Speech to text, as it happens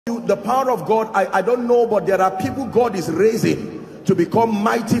The power of God, I don't know, but there are people God is raising to become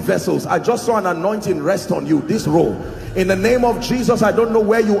mighty vessels. I just saw an anointing rest on you, this role. In the name of Jesus, I don't know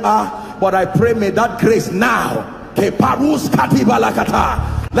where you are, but I pray may that grace now, let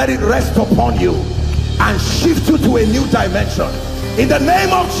it rest upon you and shift you to a new dimension. In the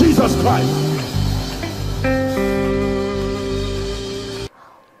name of Jesus Christ.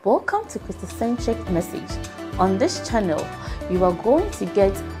 Welcome to Christocentric Message. On this channel, you are going to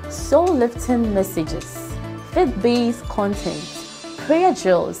get soul-lifting messages, faith-based content, prayer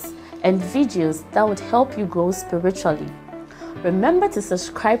drills, and videos that would help you grow spiritually. Remember to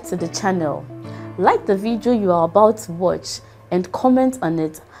subscribe to the channel, like the video you are about to watch, and comment on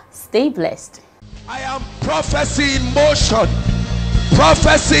it. Stay blessed. I am prophecy in motion.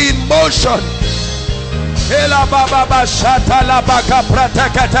 Prophecy in motion.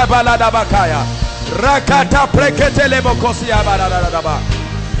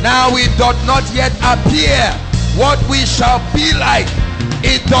 Now it doth not yet appear what we shall be like.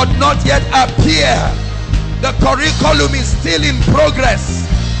 It doth not yet appear. The curriculum is still in progress.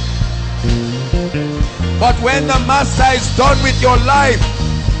 But when the master is done with your life,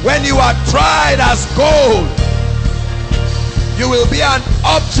 when you are tried as gold, you will be an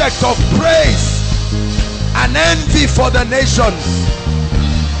object of praise, an envy for the nations.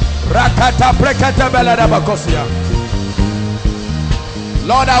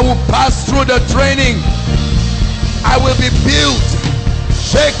 Lord, I will pass through the training. I will be built.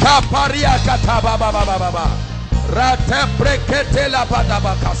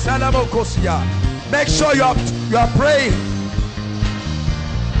 Make sure you are praying.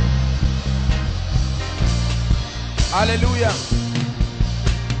 Hallelujah.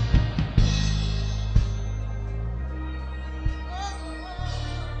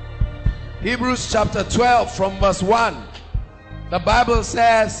 Hebrews chapter 12 from verse 1. The Bible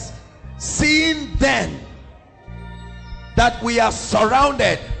says, seeing then that we are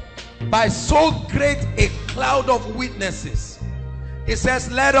surrounded by so great a cloud of witnesses, it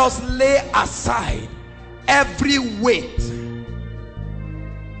says, let us lay aside every weight.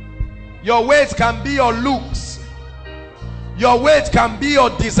 Your weight can be your looks. Your weight can be your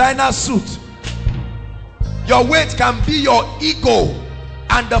designer suit. Your weight can be your ego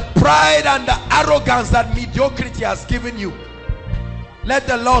and the pride and the arrogance that mediocrity has given you. Let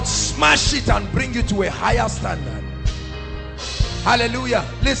the Lord smash it and bring you to a higher standard. Hallelujah.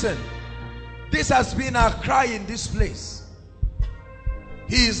 Listen, this has been our cry in this place.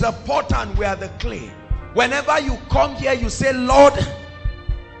 He is the potter and we are the clay. Whenever you come here, you say, Lord,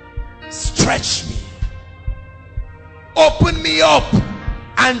 stretch me, open me up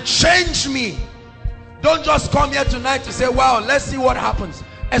and change me. Don't just come here tonight to say, wow, let's see what happens.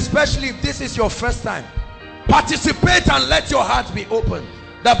 Especially if this is your first time. Participate and let your heart be open.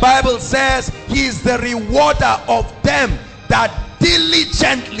 The Bible says he is the rewarder of them that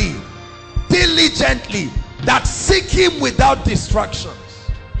diligently that seek him without distractions.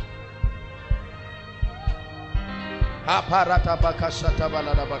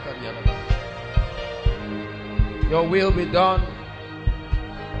 Your will be done.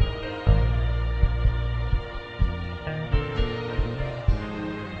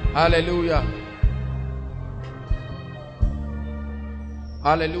 Hallelujah.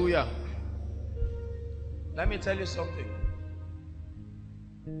 Hallelujah. Let me tell you something.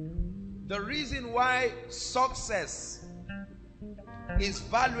 The reason why success is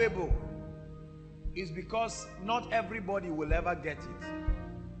valuable is because not everybody will ever get it.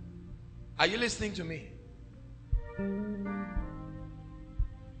 Are you listening to me?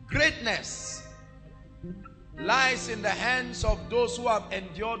 Greatness lies in the hands of those who have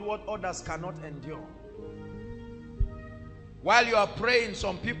endured what others cannot endure. While you are praying,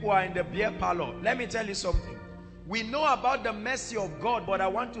 some people are in the beer parlor. Let me tell you something. We know about the mercy of God, but I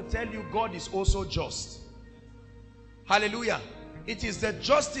want to tell you, God is also just. Hallelujah. It is the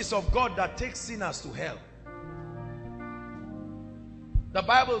justice of God that takes sinners to hell. The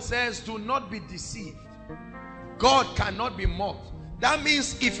Bible says, do not be deceived. God cannot be mocked. That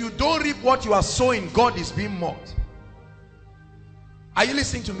means if you don't reap what you are sowing, God is being mocked. Are you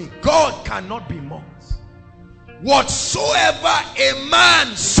listening to me? God cannot be mocked. Whatsoever a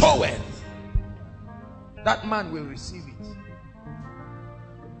man soweth, that man will receive it.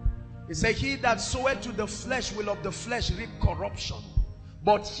 He said, he that soweth to the flesh will of the flesh reap corruption,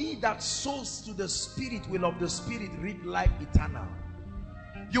 but he that sows to the spirit will of the spirit reap life eternal.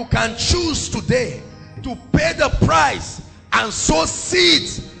 You can choose today to pay the price and sow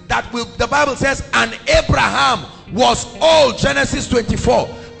seeds that will, the Bible says, and Abraham was old, Genesis 24,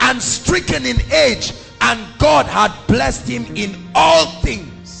 and stricken in age, and God had blessed him in all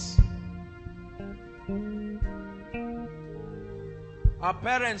things. Our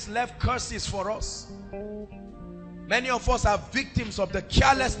parents left curses for us. Many of us are victims of the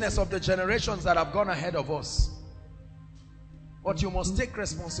carelessness of the generations that have gone ahead of us. But you must take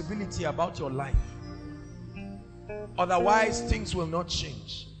responsibility about your life. Otherwise, things will not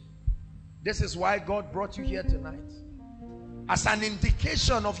change. This is why God brought you here tonight. As an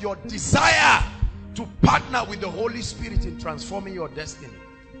indication of your desire to partner with the Holy Spirit in transforming your destiny.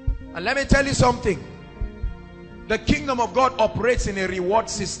 And let me tell you something. The kingdom of God operates in a reward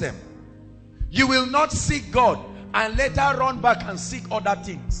system. You will not seek God and later run back and seek other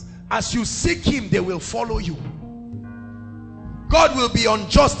things. As you seek him, they will follow you. God will be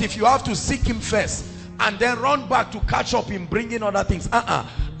unjust if you have to seek him first and then run back to catch up in bringing other things.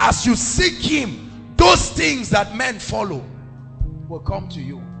 As you seek him, those things that men follow will come to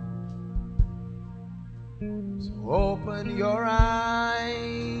you. So open your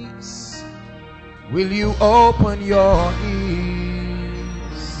eyes. Will you open your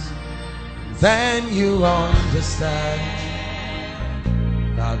ears? Then you understand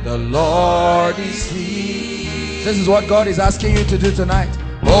that the Lord is here. This is what God is asking you to do tonight.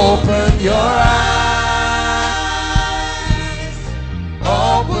 Open your eyes.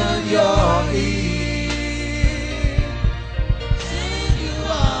 Open your ears. Then you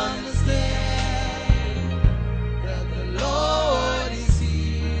understand that the Lord is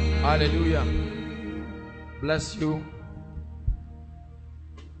here. Hallelujah. Bless you.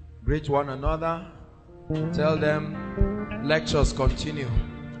 Greet one another. Tell them lectures continue.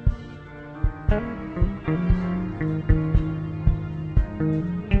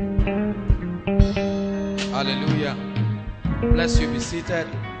 Hallelujah. Bless you. Be seated.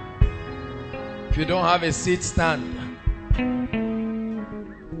 If you don't have a seat, stand.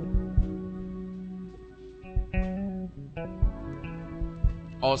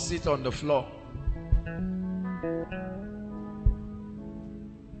 Or sit on the floor.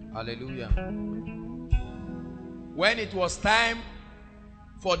 Hallelujah. When it was time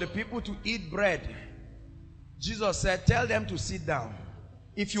for the people to eat bread, Jesus said, tell them to sit down.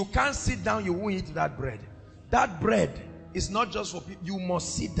 If you can't sit down, you won't eat that bread. That bread is not just for people. You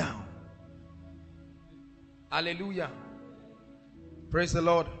must sit down. Hallelujah. Praise the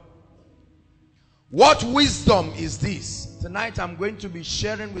Lord. What wisdom is this? Tonight I'm going to be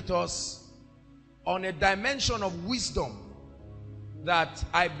sharing with us on a dimension of wisdom that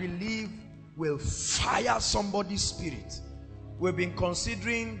I believe will fire somebody's spirit. We've been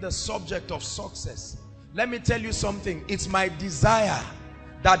considering the subject of success. Let me tell you something. It's my desire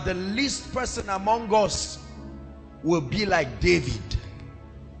that the least person among us will be like David.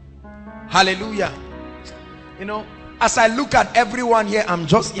 Hallelujah. You know, as I look at everyone here, I'm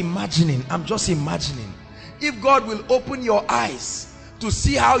just imagining. If God will open your eyes to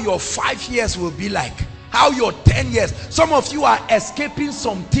see how your 5 years will be like, how your 10 years. Some of you are escaping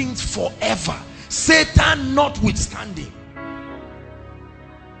some things forever. Satan notwithstanding.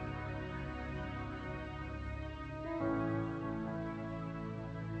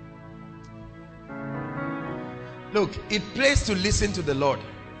 Look, it pays to listen to the Lord.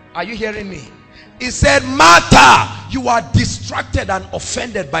 Are you hearing me? He said, Martha, you are distracted and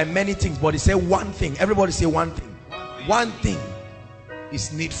offended by many things. But he said one thing. Everybody say one thing. One thing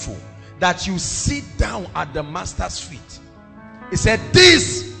is needful. That you sit down at the master's feet. He said,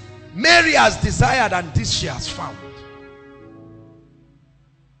 this Mary has desired and this she has found.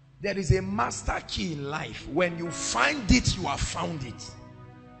 There is a master key in life. When you find it, you have found it.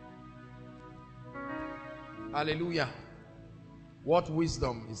 Hallelujah. What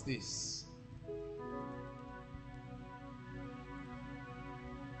wisdom is this?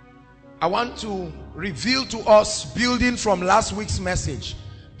 I want to reveal to us, building from last week's message.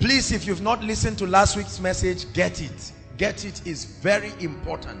 Please, if you've not listened to last week's message, get it. Get it is very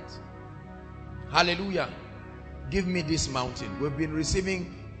important. Hallelujah. Give me this mountain. We've been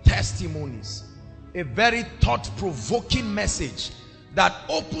receiving testimonies. A very thought-provoking message that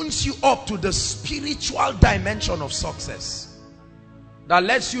opens you up to the spiritual dimension of success. That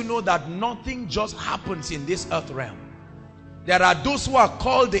lets you know that nothing just happens in this earth realm. There are those who are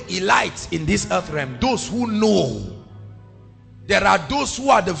called the elites in this earth realm. Those who know. There are those who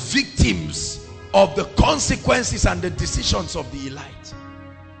are the victims of the consequences and the decisions of the elite.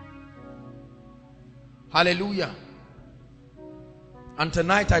 Hallelujah. And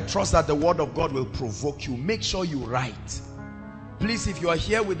tonight I trust that the word of God will provoke you. Make sure you write. Please, if you are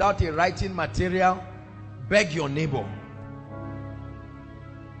here without a writing material, beg your neighbor.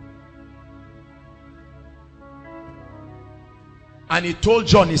 And he told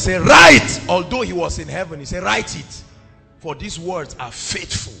John, he said, write. Although he was in heaven, he said, write it. For these words are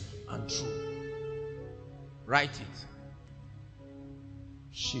faithful and true. Write it.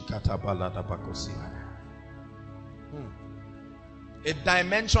 A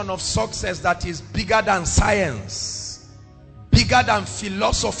dimension of success that is bigger than science, bigger than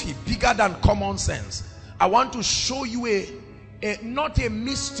philosophy, bigger than common sense. I want to show you not a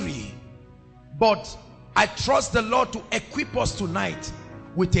mystery, but I trust the Lord to equip us tonight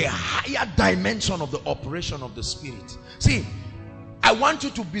with a higher dimension of the operation of the Spirit. See, I want you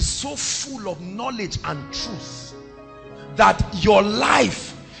to be so full of knowledge and truth that your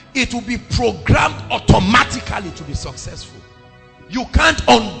life, it will be programmed automatically to be successful. You can't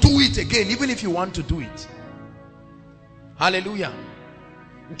undo it again, even if you want to do it. Hallelujah.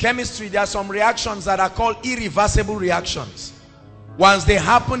 In chemistry, there are some reactions that are called irreversible reactions. Once they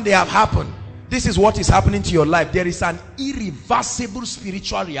happen, they have happened. This is what is happening to your life. There is an irreversible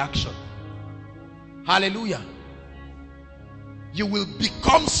spiritual reaction. Hallelujah. You will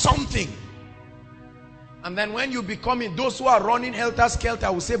become something. And then when you become it, those who are running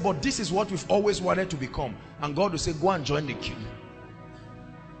helter-skelter will say, but this is what we've always wanted to become. And God will say, go and join the queue.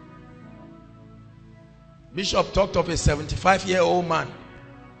 Bishop talked of a 75-year-old man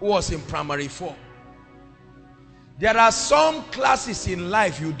who was in primary 4. There are some classes in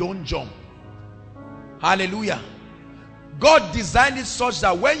life you don't jump. Hallelujah. God designed it such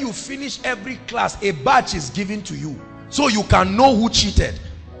that when you finish every class, a badge is given to you, so you can know who cheated.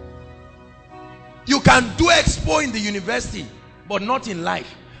 You can do expo in the university, but not in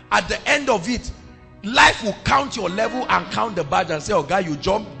life. At the end of it, life will count your level and count the badge and say, oh God, you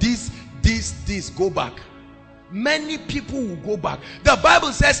jumped this, go back. Many people will go back. The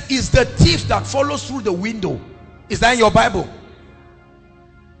Bible says, it's the thief that follows through the window. Is that in your Bible?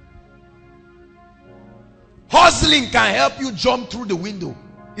 Hustling can help you jump through the window.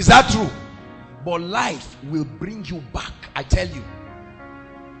 Is that true? But life will bring you back, I tell you.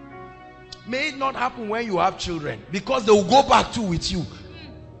 May it not happen when you have children, because they will go back too with you.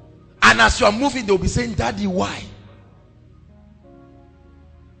 And as you are moving, they will be saying, Daddy, why?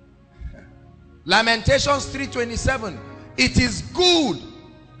 Lamentations 3:27. It is good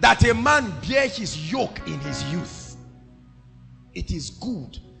that a man bear his yoke in his youth. It is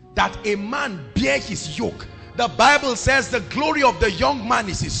good that a man bear his yoke. The Bible says the glory of the young man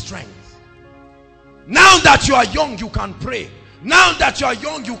is his strength. Now that you are young, you can pray. Now that you are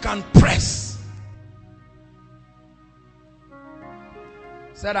young, you can press.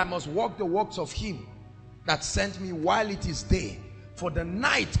 Said, I must walk the works of him that sent me while it is day, for the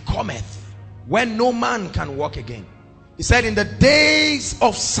night cometh when no man can walk again. He said, in the days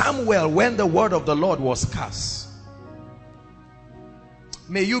of Samuel, when the word of the Lord was cast.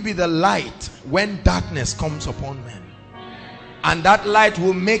 May you be the light when darkness comes upon men. And that light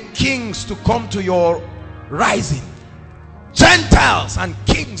will make kings to come to your rising. Gentiles and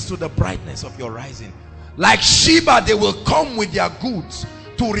kings to the brightness of your rising. Like Sheba, they will come with their goods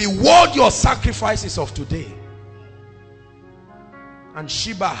to reward your sacrifices of today. And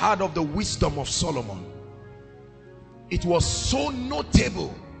Sheba heard of the wisdom of Solomon. It was so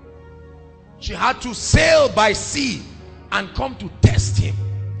notable. She had to sail by sea and come to test him.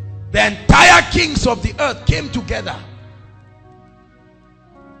 The entire kings of the earth came together.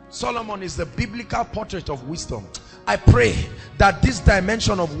 Solomon is the biblical portrait of wisdom. I pray that this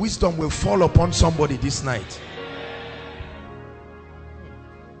dimension of wisdom will fall upon somebody this night.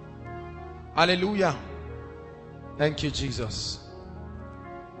 Hallelujah. Thank you, Jesus.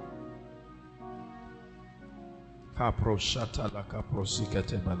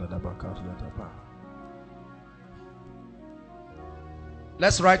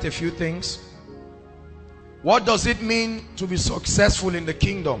 Let's write a few things. What does it mean to be successful in the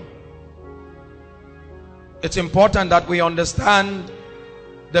kingdom? It's important that we understand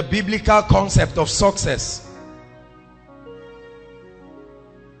the biblical concept of success.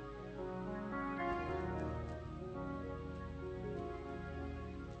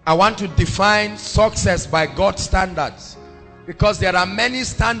 I want to define success by God's standards, because there are many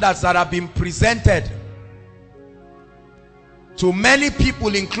standards that have been presented to many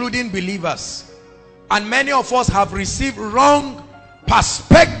people, including believers, and many of us have received wrong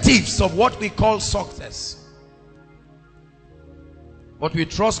perspectives of what we call success. But we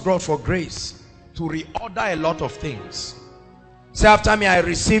trust God for grace to reorder a lot of things. Say after me, I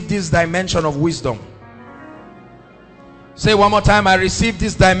received this dimension of wisdom. Say one more time, I received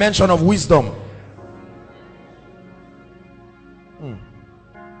this dimension of wisdom.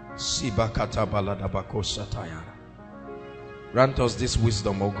 Grant us this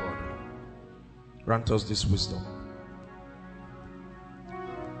wisdom, oh God. Grant us this wisdom.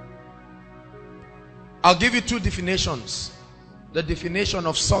 I'll give you two definitions. The definition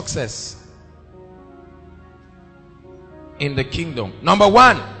of success. in the kingdom. Number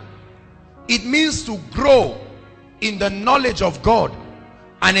one, it means to grow in the knowledge of God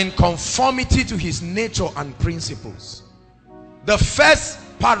and in conformity to his nature and principles. The first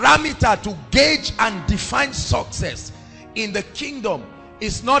parameter to gauge and define success in the kingdom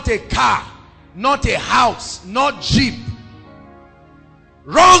is not a car, not a house, not Jeep.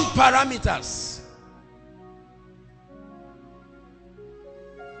 Wrong parameters.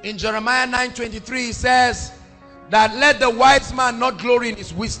 In Jeremiah 9:23 he says that let the wise man not glory in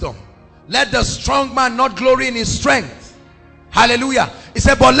his wisdom, let the strong man not glory in his strength. Hallelujah. He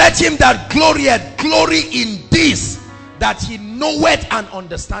said, but let him that glorieth glory in this, that he knoweth and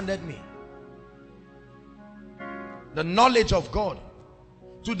understandeth me. The knowledge of God,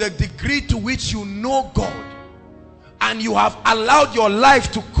 to the degree to which you know God and you have allowed your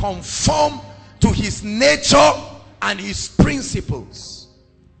life to conform to his nature and his principles,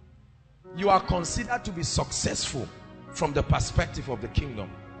 you are considered to be successful from the perspective of the kingdom.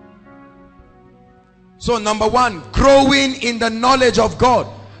 So number one, growing in the knowledge of God.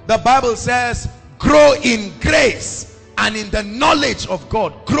 The Bible says grow in grace and in the knowledge of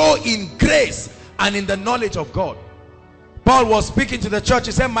God. Grow in grace and in the knowledge of God. Paul was speaking to the church.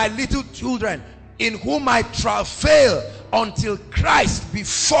 He said, my little children, in whom I travail until Christ be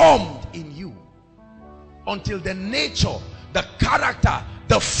formed in you. Until the nature, the character,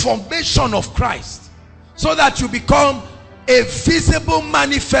 the formation of Christ, so that you become a visible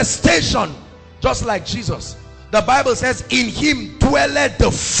manifestation, just like Jesus. The Bible says, in him dwelleth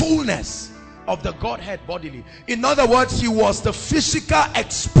the fullness of the Godhead bodily. In other words, he was the physical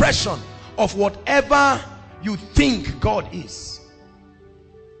expression of whatever you think God is.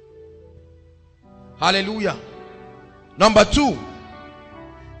 Hallelujah. Number two,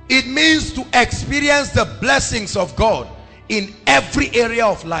 it means to experience the blessings of God in every area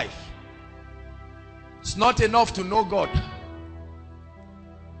of life. It's not enough to know God.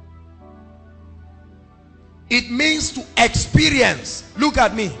 It means to experience. Look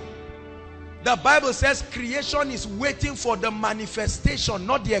at me. The Bible says creation is waiting for the manifestation,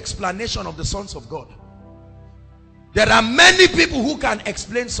 not the explanation of the sons of God. There are many people who can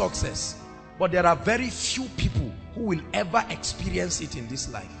explain success, but there are very few people who will ever experience it in this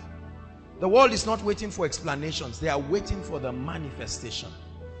life. The world is not waiting for explanations. They are waiting for the manifestation.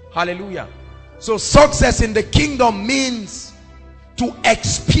 Hallelujah. So success in the kingdom means to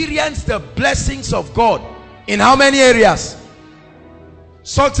experience the blessings of God. In how many areas?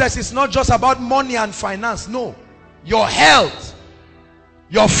 Success is not just about money and finance. No. Your health,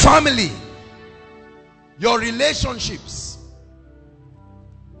 your family, your relationships.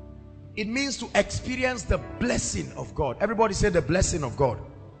 It means to experience the blessing of God. Everybody say the blessing of God.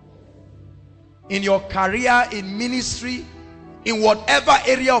 In your career, in ministry, in whatever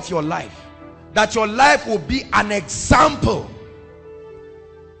area of your life, that your life will be an example,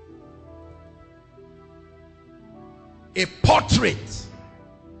 a portrait.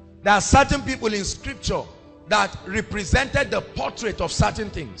 There are certain people in scripture that represented the portrait of certain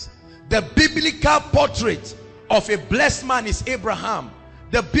things. The biblical portrait of a blessed man is Abraham.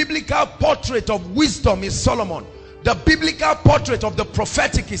 The biblical portrait of wisdom is Solomon. The biblical portrait of the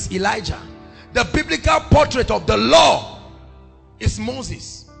prophetic is Elijah. The biblical portrait of the law is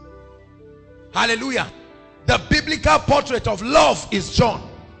Moses. Hallelujah. The biblical portrait of love is John.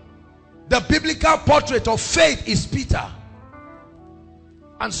 The biblical portrait of faith is Peter.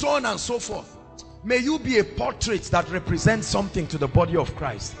 And so on and so forth. May you be a portrait that represents something to the body of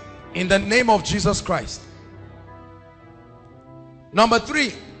Christ. In the name of Jesus Christ. Number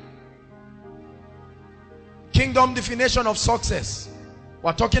three, kingdom definition of success.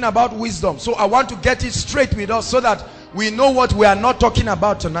 We're talking about wisdom. So I want to get it straight with us so that we know what we are not talking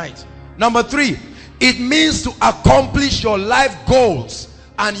about tonight. Number three, it means to accomplish your life goals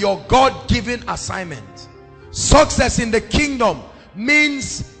and your God-given assignment. Success in the kingdom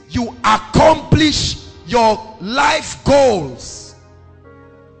means you accomplish your life goals.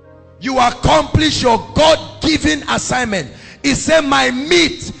 You accomplish your God-given assignment. He said, my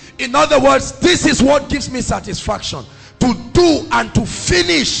meat. In other words, this is what gives me satisfaction. To do and to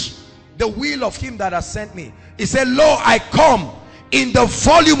finish the will of him that has sent me. He said, lo, I come in the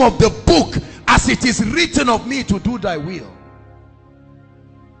volume of the book as it is written of me to do thy will.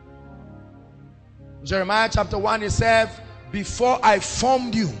 Jeremiah chapter 1, he said, before I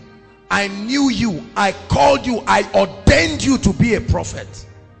formed you, I knew you, I called you, I ordained you to be a prophet.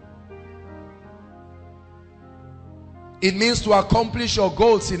 It means to accomplish your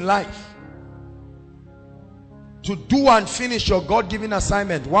goals in life. To do and finish your God-given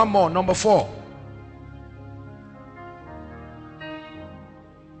assignment. One more, number 4.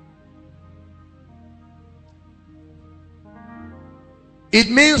 It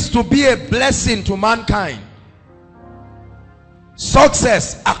means to be a blessing to mankind.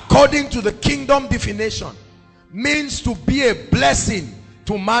 Success, according to the kingdom definition, means to be a blessing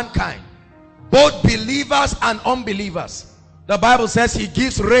to mankind, both believers and unbelievers. The Bible says he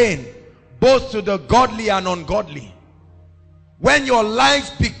gives rain both to the godly and ungodly. When your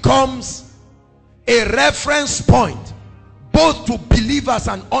life becomes a reference point both to believers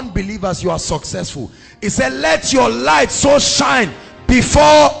and unbelievers, you are successful. It said, let your light so shine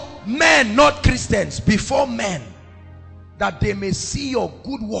before men, not Christians, before men, that they may see your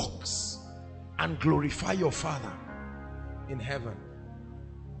good works and glorify your Father in heaven.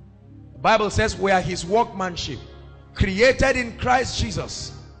 The Bible says we are his workmanship, created in Christ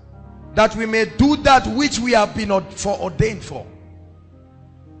Jesus, that we may do that which we have been ordained for.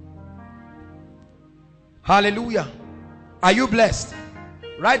 Hallelujah. Are you blessed?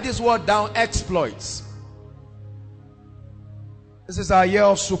 Write this word down: exploits. This is our year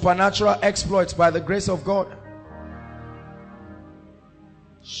of supernatural exploits by the grace of God.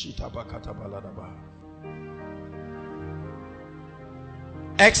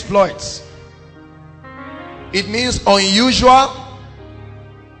 Exploits. It means unusual,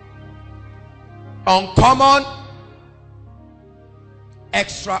 uncommon,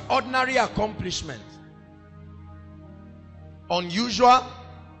 extraordinary accomplishment. Unusual,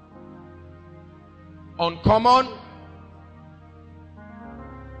 uncommon,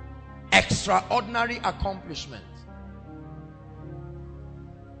 extraordinary accomplishment.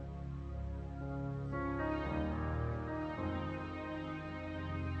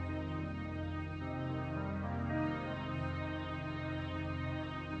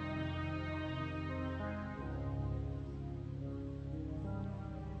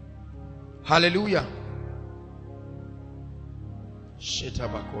 Hallelujah.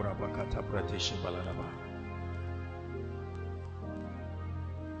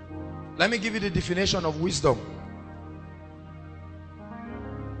 Let me give you the definition of wisdom.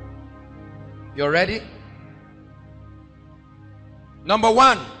 You're ready? Number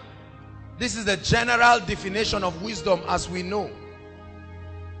one, this is the general definition of wisdom as we know.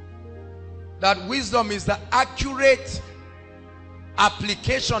 That wisdom is the accurate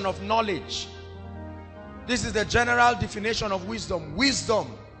application of knowledge. This is the general definition of wisdom.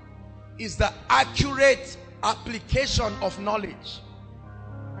 Wisdom is the accurate application of knowledge.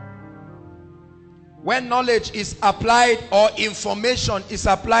 When knowledge is applied or information is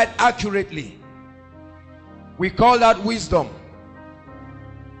applied accurately, we call that wisdom.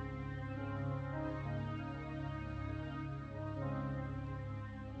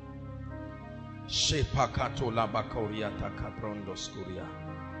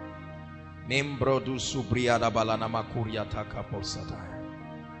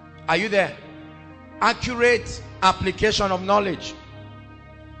 Are you there? Accurate application of knowledge.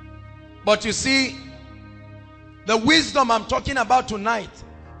 But you see, the wisdom I'm talking about tonight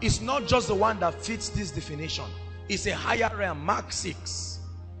is not just the one that fits this definition. It's a higher realm. Mark 6.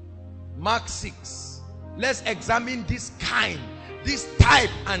 Mark 6. Let's examine this kind, this type,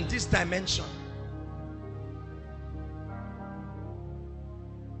 and this dimension.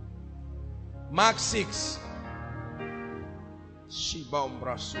 Mark 6. Say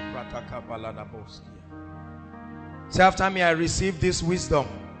after me, I received this wisdom.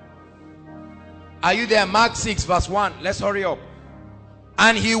 Are you there? Mark 6 verse 1. Let's hurry up.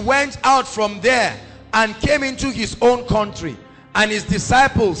 And he went out from there and came into his own country, and his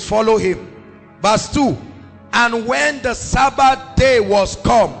disciples follow him. Verse 2. And when the Sabbath day was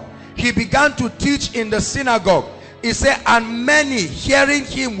come, he began to teach in the synagogue. He said, and many hearing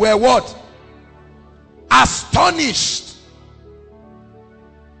him were what? Astonished,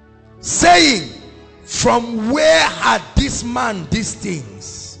 saying, from where had this man these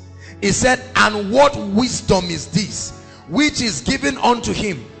things? He said, and what wisdom is this which is given unto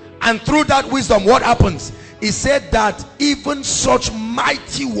him? And through that wisdom, what happens? He said that even such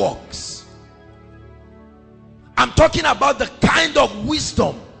mighty works. I'm talking about the kind of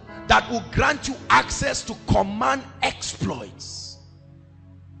wisdom that will grant you access to command exploits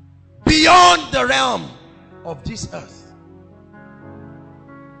beyond the realm of this earth.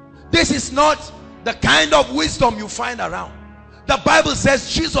 This is not the kind of wisdom you find around. The Bible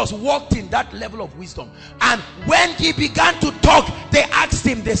says Jesus walked in that level of wisdom, and when he began to talk, they asked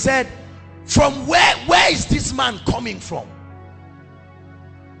him, they said, from where is this man coming from?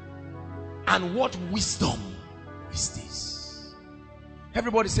 And what wisdom is this?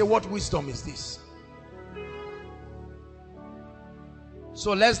 Everybody say, what wisdom is this?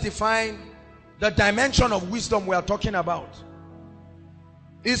 So let's define the dimension of wisdom we are talking about.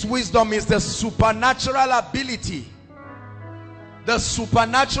 This wisdom is the supernatural ability the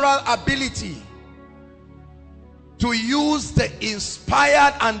supernatural ability to use the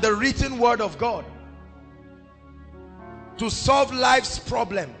inspired and the written word of God to solve life's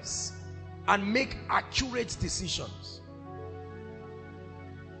problems and make accurate decisions.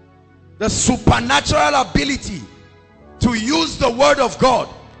 The supernatural ability to use the word of God,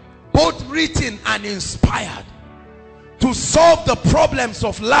 both written and inspired, to solve the problems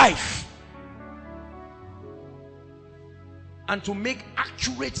of life and to make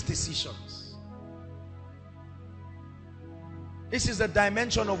accurate decisions. This is the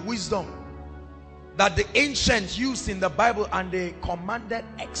dimension of wisdom that the ancients used in the Bible, and they commanded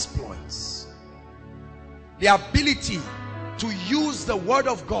exploits. The ability to use the word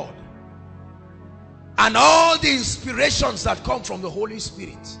of God and all the inspirations that come from the Holy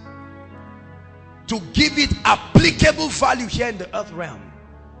Spirit to give it applicable value here in the earth realm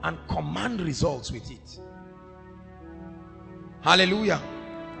and command results with it. Hallelujah.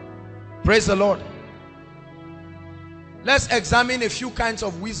 Praise the Lord. Let's examine a few kinds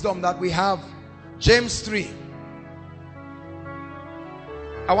of wisdom that we have. James 3.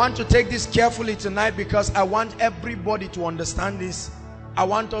 I want to take this carefully tonight because I want everybody to understand this. I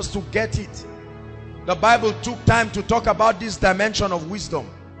want us to get it. The Bible took time to talk about this dimension of wisdom.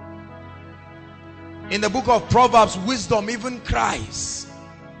 In the book of Proverbs, wisdom even cries,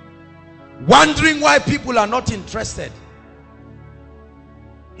 wondering why people are not interested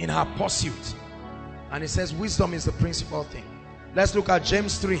in her pursuit. And it says wisdom is the principal thing. Let's look at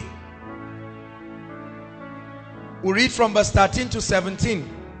James 3. We read from verse 13 to 17.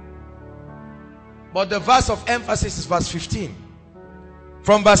 But the verse of emphasis is verse 15.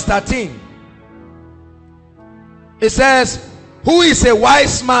 From verse 13, it says, who is a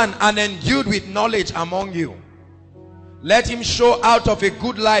wise man and endued with knowledge among you? Let him show out of a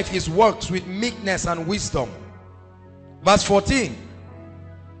good life his works with meekness and wisdom. Verse 14.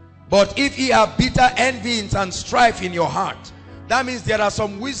 But if ye have bitter envyings and strife in your heart, that means there are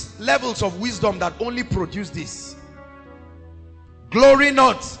some levels of wisdom that only produce this. Glory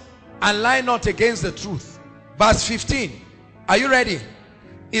not and lie not against the truth. Verse 15. Are you ready?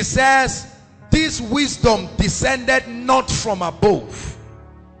 It says, this wisdom descended not from above.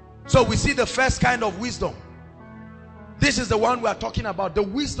 So we see the first kind of wisdom. This is the one we are talking about, the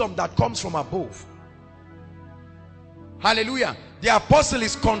wisdom that comes from above. Hallelujah. The apostle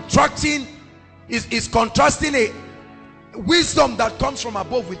is contrasting a wisdom that comes from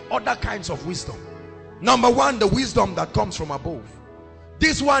above with other kinds of wisdom. Number one, the wisdom that comes from above.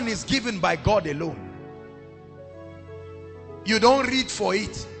 This one is given by God alone. You don't read for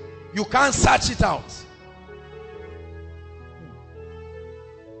it. You can't search it out.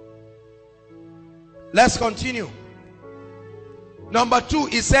 Let's continue. Number two,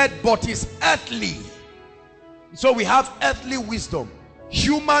 he said, but is earthly. So we have earthly wisdom,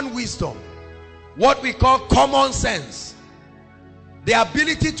 human wisdom, what we call common sense. The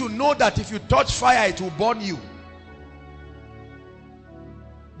ability to know that if you touch fire, it will burn you.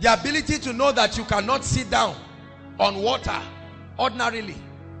 The ability to know that you cannot sit down on water ordinarily.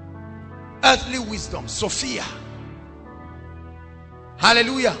 Earthly wisdom, Sophia.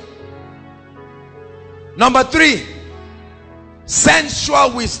 Hallelujah. Number three,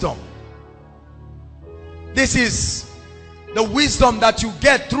 sensual wisdom. This is the wisdom that you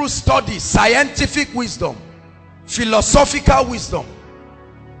get through study, scientific wisdom, philosophical wisdom.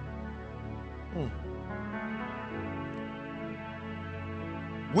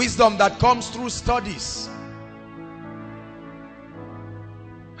 Wisdom that comes through studies.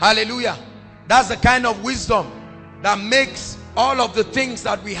 Hallelujah. That's the kind of wisdom that makes all of the things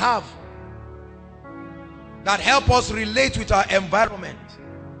that we have, that help us relate with our environment.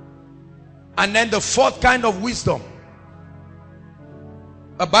 And then the fourth kind of wisdom,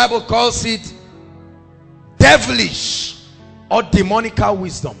 the Bible calls it devilish or demonical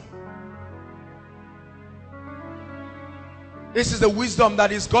wisdom. This is the wisdom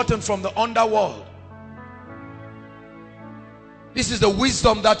that is gotten from the underworld. This is the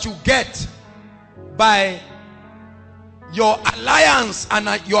wisdom that you get by your alliance and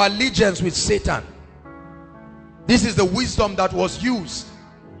your allegiance with Satan. This is the wisdom that was used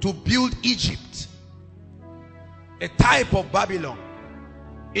to build Egypt, a type of Babylon.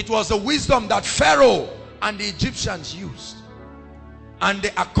 It was the wisdom that Pharaoh and the Egyptians used, and they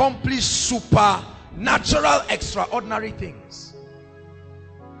accomplished supernatural, extraordinary things.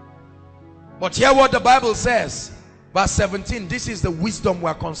 But hear what the Bible says, verse 17. This is the wisdom we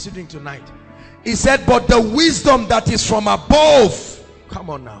are considering tonight. He said, but the wisdom that is from above.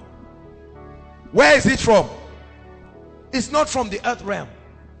 Come on now. Where is it from? It's not from the earth realm.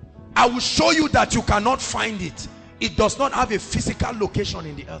 I will show you that you cannot find it It does not have a physical location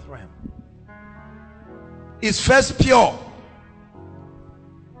in the earth realm. It's first pure,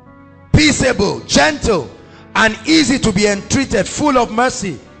 peaceable, gentle, and easy to be entreated, full of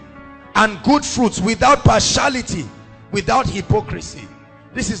mercy and good fruits, without partiality, without hypocrisy.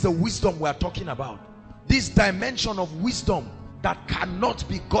 This is the wisdom we are talking about. This dimension of wisdom that cannot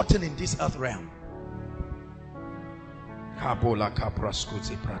be gotten in this earth realm.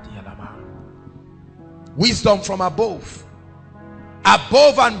 Wisdom from above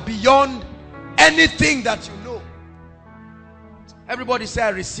and beyond anything that you know. Everybody say, I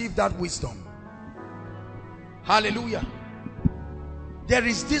receive that wisdom. Hallelujah. There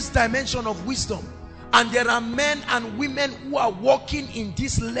is this dimension of wisdom, and there are men and women who are walking in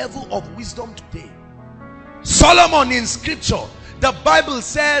this level of wisdom today. Solomon, in scripture, the Bible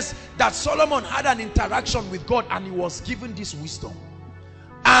says that Solomon had an interaction with God and he was given this wisdom.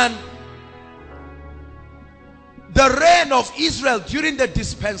 And the reign of Israel during the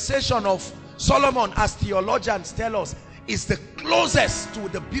dispensation of Solomon, as theologians tell us, is the closest to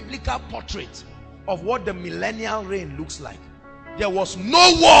the biblical portrait of what the millennial reign looks like. There was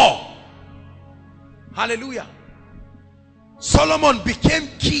no war. Hallelujah. Solomon became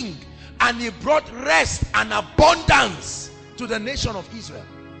king and he brought rest and abundance to the nation of Israel.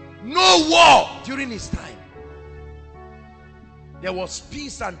 No war during his time. There was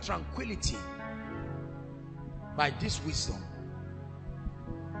peace and tranquility by this wisdom.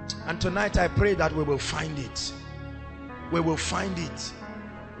 And tonight I pray that we will find it. We will find it,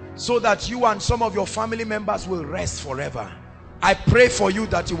 so that you and some of your family members will rest forever. I pray for you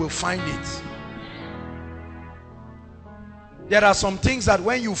that you will find it. There are some things that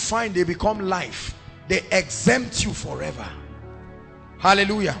when you find, they become life. They exempt you forever.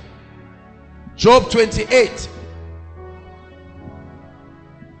 Hallelujah. Job 28.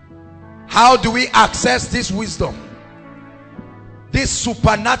 How do we access this wisdom? This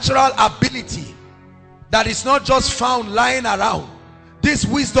supernatural ability that is not just found lying around. This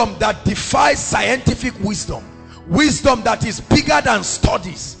wisdom that defies scientific wisdom. Wisdom that is bigger than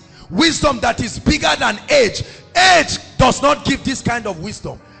studies. Wisdom that is bigger than age. Age does not give this kind of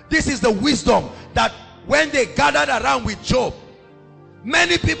wisdom. This is the wisdom that when they gathered around with Job,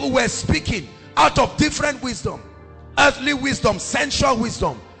 many people were speaking out of different wisdom. Earthly wisdom, sensual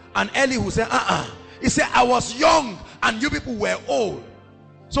wisdom. And Elihu said, he said, I was young and you people were old,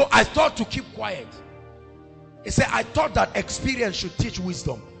 so I thought to keep quiet. He said, I thought that experience should teach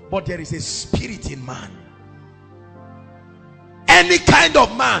wisdom, but there is a spirit in man. Any kind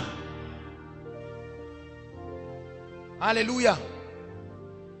of man. Hallelujah.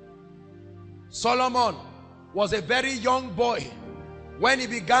 Solomon was a very young boy when he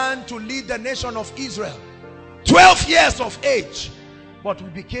began to lead the nation of Israel. 12 years of age, but he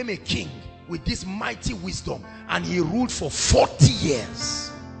became a king with this mighty wisdom, and he ruled for 40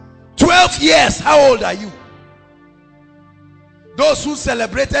 years. 12 years. How old are you? Those who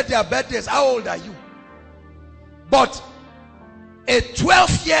celebrated their birthdays, how old are you? But a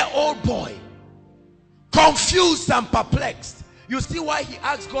 12-year-old boy, confused and perplexed. You see why he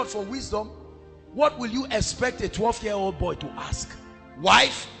asked God for wisdom? What will you expect a 12-year-old boy to ask?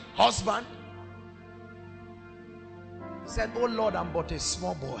 Wife? Husband? He said, oh Lord, I'm but a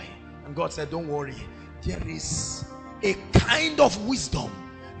small boy. And God said, don't worry. There is a kind of wisdom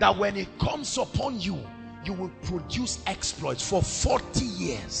that when it comes upon you, you will produce exploits for 40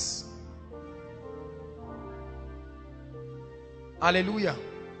 years. Hallelujah.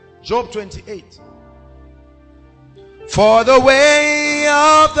 Job 28. For the way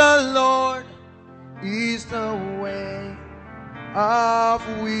of the Lord is the way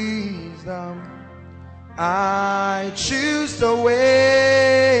of wisdom. I choose the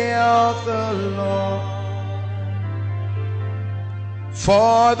way of the Lord.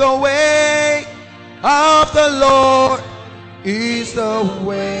 For the way of the Lord is the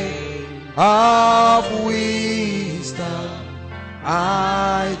way of wisdom.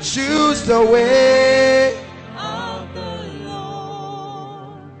 I choose the way of the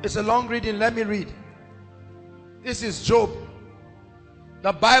Lord. It's a long reading. Let me read. This is Job.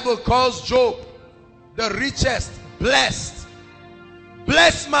 The Bible calls Job the richest, blessed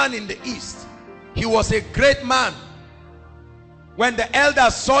man in the East. He was a great man. When the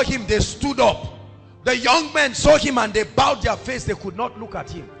elders saw him, they stood up. The young men saw him and they bowed their face. They could not look at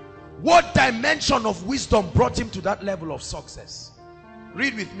him. What dimension of wisdom brought him to that level of success?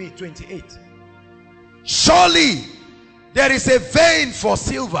 Read with me, 28. Surely there is a vein for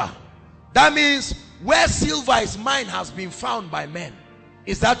silver. That means where silver is mined has been found by men.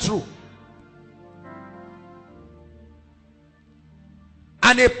 Is that true?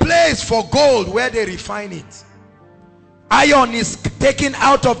 And a place for gold where they refine it. Iron is taken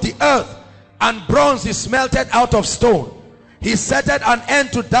out of the earth, and bronze is melted out of stone. He setteth an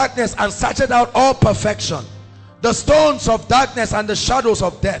end to darkness, and searcheth out all perfection. The stones of darkness and the shadows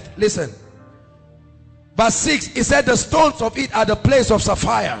of death. Listen. Verse 6, he said the stones of it are the place of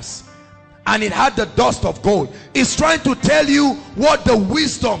sapphires, and it had the dust of gold. It's trying to tell you what the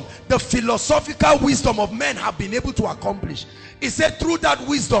wisdom, the philosophical wisdom of men have been able to accomplish. He said through that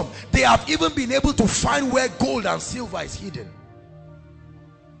wisdom, they have even been able to find where gold and silver is hidden.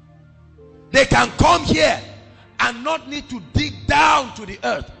 They can come here and not need to dig down to the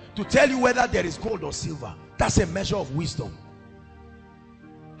earth to tell you whether there is gold or silver. That's a measure of wisdom.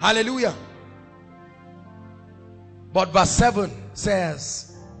 Hallelujah. But verse 7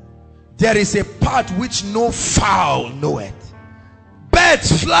 says, there is a path which no fowl knoweth.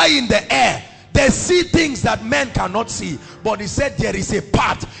 Birds fly in the air. They see things that men cannot see. But he said there is a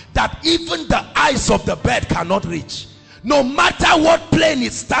path that even the eyes of the bird cannot reach. No matter what plane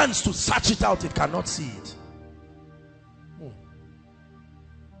it stands to search it out, it cannot see it.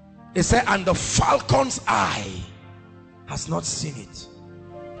 He said, and the falcon's eye has not seen it.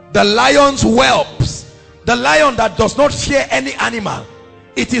 The lion's whelps, the lion that does not fear any animal,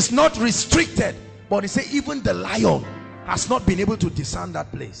 it is not restricted. But he said even the lion has not been able to discern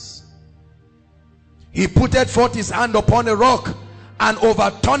that place. He putteth forth his hand upon a rock, and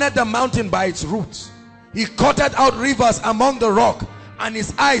overturned the mountain by its roots. He cutteth out rivers among the rock, and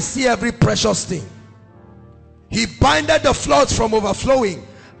his eyes see every precious thing. He bindeth the floods from overflowing,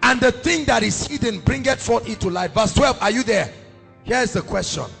 and the thing that is hidden bringeth forth it to light. Verse 12, are you there? Here's the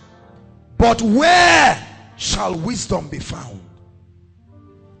question. But where shall wisdom be found?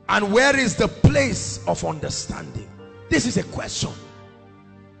 And where is the place of understanding? This is a question.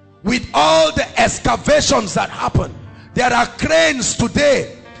 With all the excavations that happen, there are cranes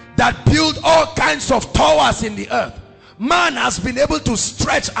today that build all kinds of towers in the earth. Man has been able to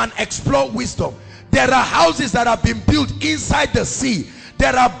stretch and explore wisdom. There are houses that have been built inside the sea.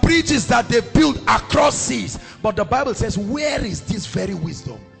 There are bridges that they build across seas. But the Bible says, where is this very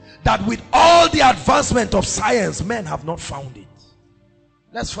wisdom? That with all the advancement of science, men have not found it.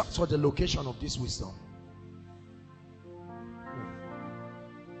 Let's find for the location of this wisdom.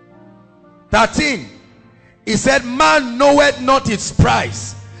 13. He said, man knoweth not its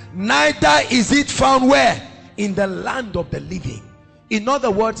price, neither is it found where? In the land of the living. In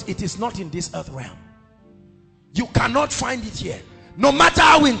other words, it is not in this earth realm. You cannot find it here. No matter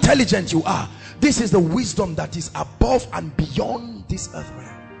how intelligent you are, this is the wisdom that is above and beyond this earth realm.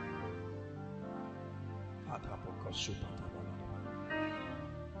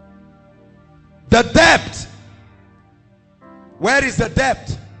 The depth. Where is the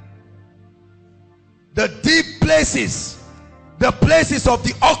depth? The deep places, the places of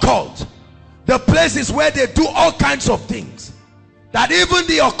the occult, the places where they do all kinds of things, that even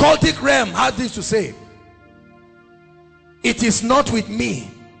the occultic realm has this to say: it is not with me.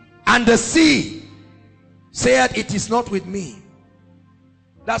 And the sea said, it is not with me.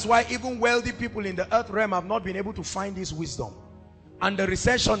 That's why even wealthy people in the earth realm have not been able to find this wisdom. And the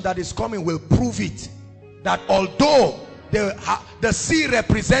recession that is coming will prove it, that although the sea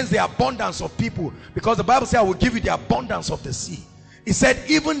represents the abundance of people, because the Bible says, I will give you the abundance of the sea. He said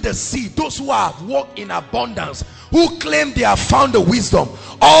even the sea, those who have walked in abundance, who claim they have found the wisdom,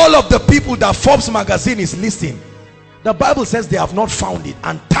 all of the people that Forbes magazine is listing, the Bible says they have not found it,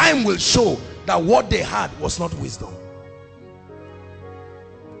 and time will show that what they had was not wisdom.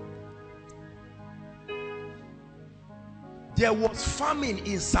 There was famine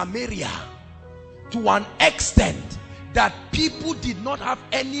in Samaria to an extent that people did not have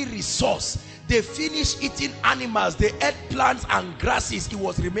any resource. They finished eating animals, they ate plants and grasses. It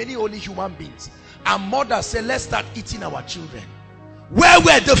was remaining only human beings. And mothers said, let's start eating our children. Where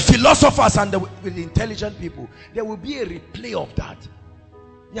were the philosophers and the intelligent people? There will be a replay of that.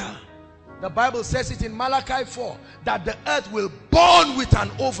 Yeah. The Bible says it in Malachi 4, that the earth will burn with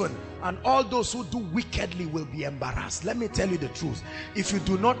an oven, and all those who do wickedly will be embarrassed. Let me tell you the truth. If you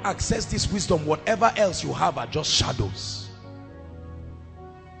do not access this wisdom, whatever else you have are just shadows.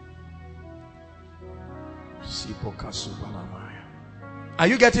 Are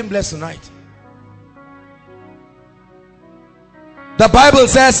you getting blessed tonight? The Bible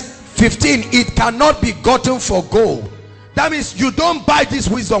says, 15, it cannot be gotten for gold. That means you don't buy this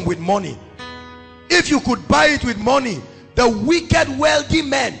wisdom with money. If you could buy it with money, the wicked wealthy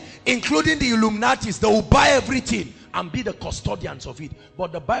men, including the Illuminatis, they will buy everything and be the custodians of it.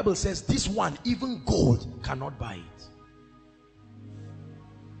 But the Bible says this one, even gold cannot buy it.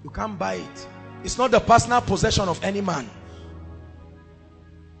 You can't buy it. It's not the personal possession of any man.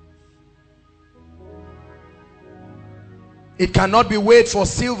 It cannot be weighed for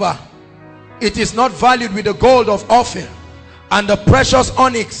silver. It is not valued with the gold of Ophir and the precious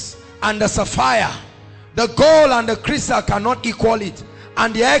onyx and the sapphire. The gold and the crystal cannot equal it,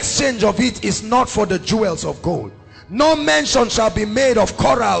 and the exchange of it is not for the jewels of gold. No mention shall be made of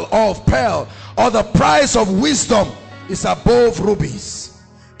coral or of pearl, or the price of wisdom is above rubies.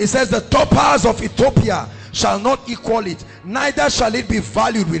 It says the topaz of Ethiopia shall not equal it, neither shall it be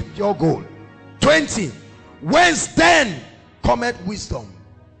valued with pure gold. 20. Whence then cometh wisdom?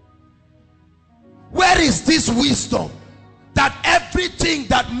 Where is this wisdom that everything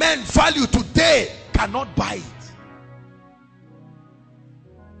that men value today cannot buy it?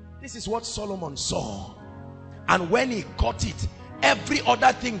 This is what Solomon saw, and when he got it, every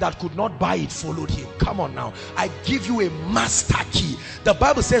other thing that could not buy it followed him. Come on now, I give you a master key. The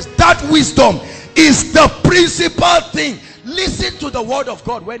Bible says that wisdom is the principal thing. Listen to the word of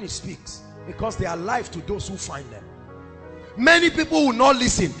God when he speaks, because they are life to those who find them. Many people will not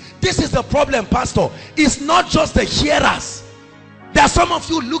listen. This is the problem, pastor. It's not just the hearers. There are some of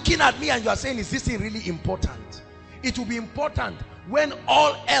you looking at me and you are saying, is this thing really important? It will be important when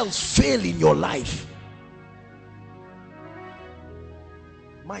all else fail in your life.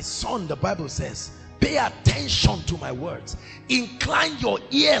 My son, the Bible says, pay attention to my words, incline your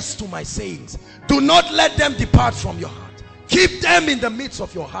ears to my sayings, do not let them depart from your heart, keep them in the midst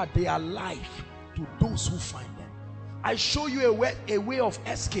of your heart. They are life to those who find them. I show you a way of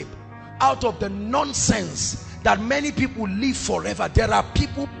escape out of the nonsense that many people live forever. There are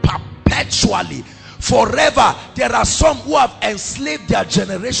people perpetually, forever. There are some who have enslaved their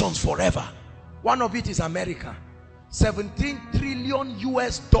generations forever. One of it is America. 17 trillion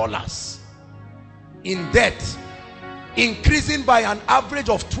US dollars in debt, increasing by an average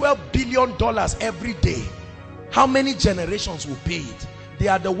of $12 billion every day. How many generations will pay it? They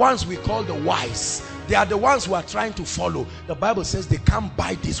are the ones we call the wise. They are the ones who are trying to follow. The Bible says they can't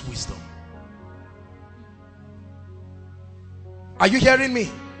buy this wisdom. Are you hearing me?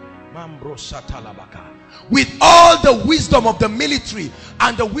 With all the wisdom of the military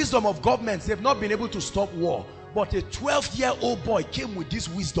and the wisdom of governments, they've not been able to stop war. But a 12-year-old boy came with this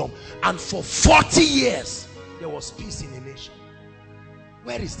wisdom, and for 40 years there was peace in a nation.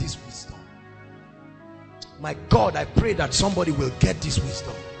 Where is this wisdom? My God, I pray that somebody will get this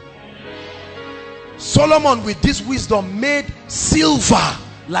wisdom. Solomon, with this wisdom, made silver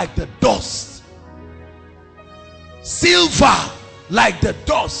like the dust. Silver like the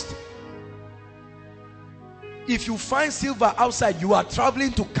dust. If you find silver outside, you are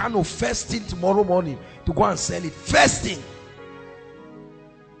traveling to Kano first thing tomorrow morning to go and sell it. First thing.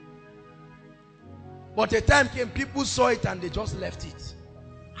 But a time came, people saw it and they just left it.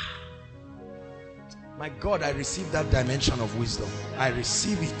 My God, I receive that dimension of wisdom. I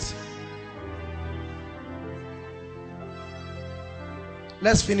receive it.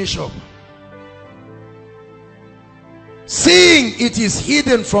 Let's finish up. Seeing it is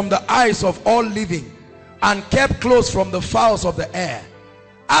hidden from the eyes of all living and kept close from the fowls of the air.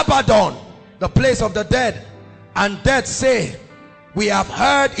 Abaddon, the place of the dead, and dead say, we have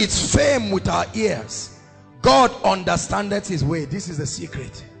heard its fame with our ears. God understandeth his way. This is the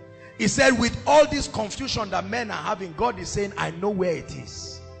secret. He said, with all this confusion that men are having, God is saying, I know where it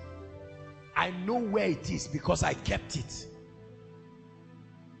is. I know where it is because I kept it.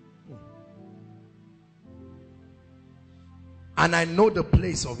 And I know the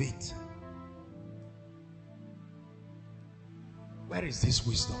place of it. Where is this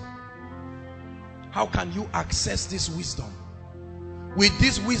wisdom? How can you access this wisdom? With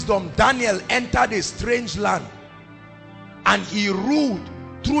this wisdom, Daniel entered a strange land and he ruled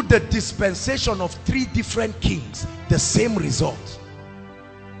through the dispensation of 3 different kings. The same result.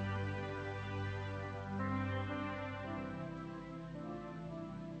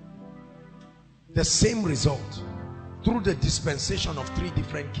 The same result through the dispensation of 3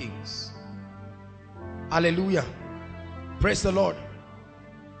 different kings. Hallelujah. Praise the Lord.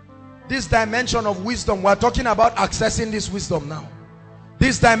 This dimension of wisdom, we're talking about accessing this wisdom now.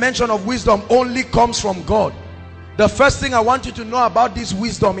 This dimension of wisdom only comes from God. The first thing I want you to know about this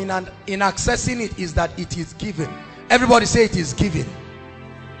wisdom in accessing it is that it is given. Everybody say it is given.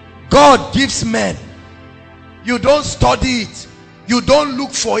 God gives men. You don't study it. You don't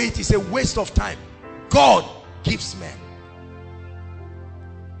look for it. It's a waste of time. God gives men.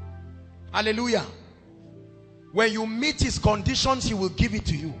 Hallelujah. When you meet his conditions, he will give it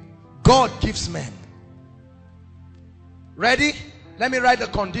to you. God gives men. Ready? Let me write the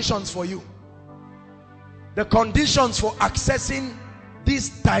conditions for you. The conditions for accessing this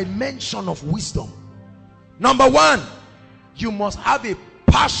dimension of wisdom. Number 1, you must have a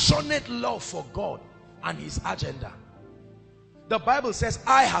passionate love for God and his agenda. The Bible says,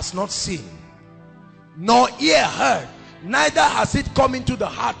 eye has not seen, nor ear heard, neither has it come into the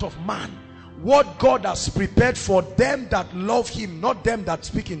heart of man what God has prepared for them that love him. Not them that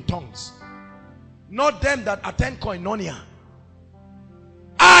speak in tongues, not them that attend koinonia.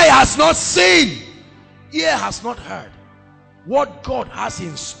 Eye has not seen, ear has not heard what God has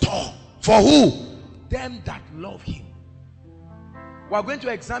in store for who? Them that love him. We are going to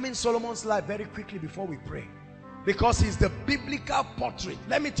examine Solomon's life very quickly before we pray, because he's the biblical portrait.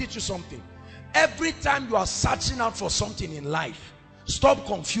 Let me teach you something. Every time you are searching out for something in life, stop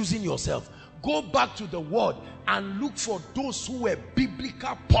confusing yourself. Go back to the word and look for those who were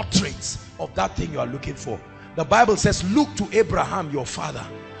biblical portraits of that thing you are looking for. The Bible says, look to Abraham your father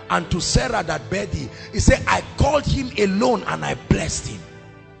and to Sarah that bare thee. He said, I called him alone and I blessed him.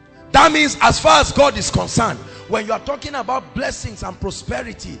 That means, as far as God is concerned, when you are talking about blessings and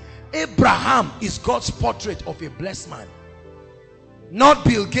prosperity, Abraham is God's portrait of a blessed man. Not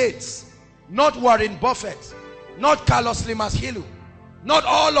Bill Gates, not Warren Buffett, not Carlos Limas-Hilu, not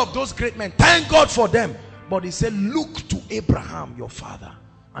all of those great men. Thank God for them. But he said, look to Abraham your father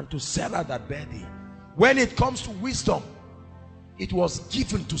and to Sarah that bare thee. When it comes to wisdom, it was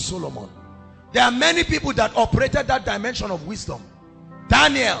given to Solomon. There are many people that operated that dimension of wisdom.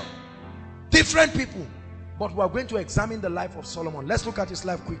 Daniel, different people. But we are going to examine the life of Solomon. Let's look at his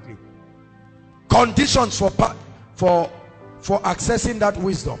life quickly. Conditions for accessing that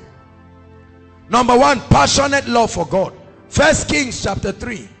wisdom. Number one, passionate love for God. 1 Kings chapter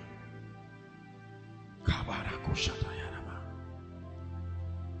 3.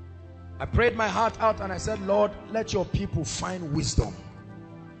 I prayed my heart out and I said, Lord, let your people find wisdom.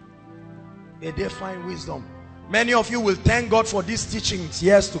 May they find wisdom. Many of you will thank God for these teachings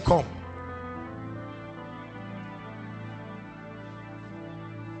years to come.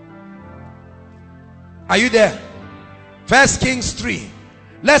 Are you there? 1 Kings 3.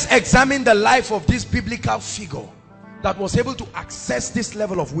 Let's examine the life of this biblical figure that was able to access this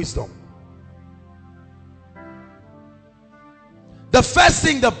level of wisdom. The first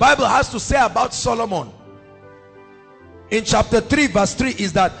thing the Bible has to say about Solomon in chapter 3 verse 3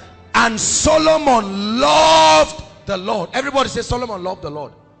 is that, and Solomon loved the Lord. Everybody say Solomon loved the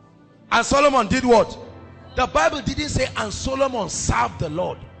Lord. And Solomon did what? The Bible didn't say and Solomon served the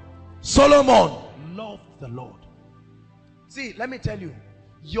Lord. Solomon loved the Lord. See, let me tell you,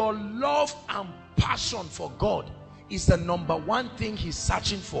 your love and passion for God is the number one thing he's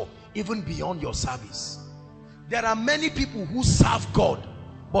searching for, even beyond your service. There are many people who serve God,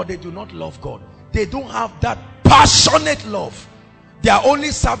 but they do not love God. They don't have that passionate love. They are only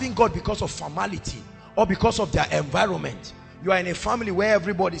serving God because of formality or because of their environment. You are in a family where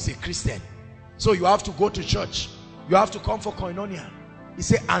everybody is a Christian, so you have to go to church, you have to come for koinonia. He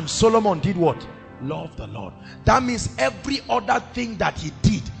said, and Solomon did what? Love the Lord. That means every other thing that he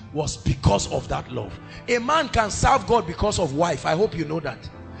did was because of that love. A man can serve God because of wife. I hope you know that.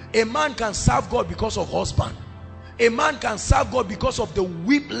 A man can serve God because of husband. A man can serve God because of the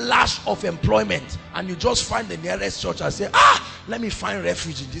whiplash of employment, and you just find the nearest church and say, let me find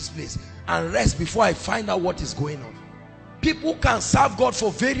refuge in this place and rest before I find out what is going on. People can serve God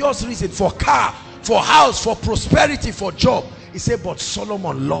for various reasons, for car, for house, for prosperity, for job. He said, but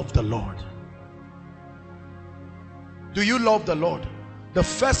Solomon loved the Lord. Do you love the Lord? The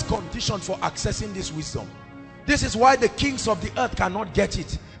first condition for accessing this wisdom. This is why the kings of the earth cannot get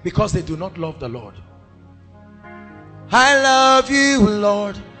it, because they do not love the Lord. I love you,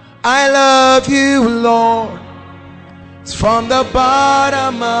 Lord. I love you, Lord. It's from the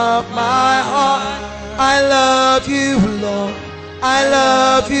bottom of my heart. I love you, Lord. I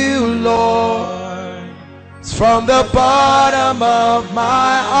love you, Lord. It's from the bottom of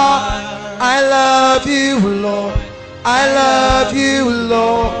my heart. I love you, Lord. I love you,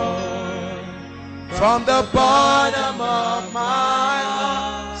 Lord. From the bottom of my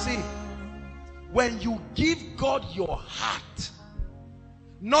heart. See, when you give God your heart,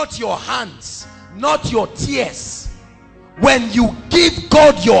 not your hands, not your tears, when you give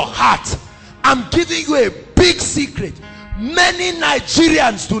God your heart, I'm giving you a big secret. Many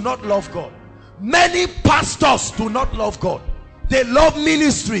Nigerians do not love God. Many pastors do not love God. They love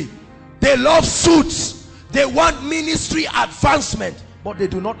ministry, they love suits, they want ministry advancement, but they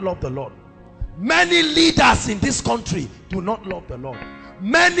do not love the Lord. Many leaders in this country do not love the Lord.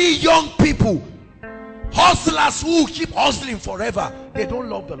 Many young people, hustlers who keep hustling forever, they don't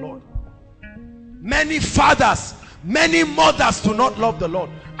love the Lord. Many fathers, many mothers do not love the Lord,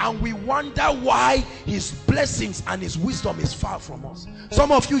 and we wonder why his blessings and his wisdom is far from us.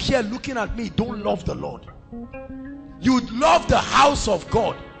 Some of you here looking at me don't love the Lord. You love the house of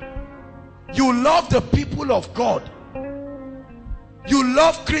God, you love the people of God, You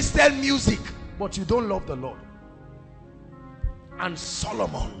love Christian music, but you don't love the Lord. And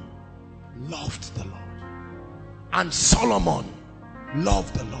Solomon loved the Lord. And Solomon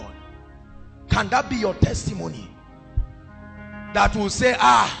loved the Lord. Can that be your testimony? That will say,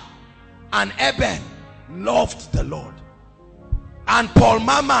 and Eben loved the Lord. And Paul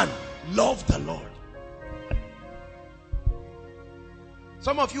Mammon loved the Lord.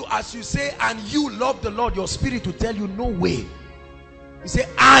 Some of you, as you say, and you love the Lord, your spirit will tell you, no way. You say,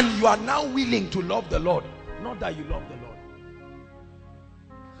 and you are now willing to love the Lord. Not that you love the Lord.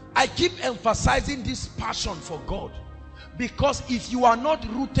 I keep emphasizing this passion for God, because if you are not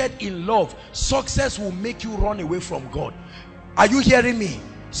rooted in love, success will make you run away from God. Are you hearing me?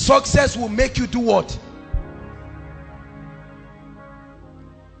 Success will make you do what?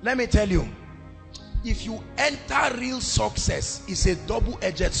 Let me tell you, if you enter real success, it's a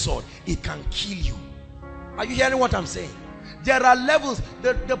double-edged sword. It can kill you. Are you hearing what I'm saying? There are levels.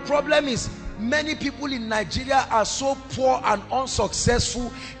 The problem is, many people in Nigeria are so poor and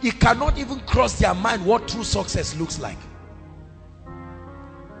unsuccessful, it cannot even cross their mind what true success looks like.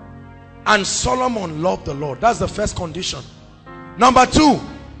 And Solomon loved the Lord. That's the first condition. Number two,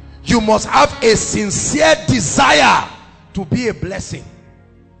 you must have a sincere desire to be a blessing.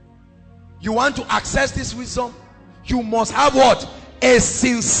 You want to access this wisdom, you must have what? A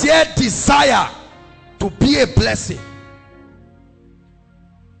sincere desire to be a blessing.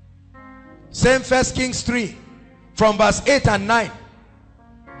 Same 1 Kings 3 from verse 8 and 9.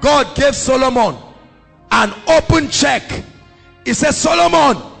 God gave Solomon an open check. He said,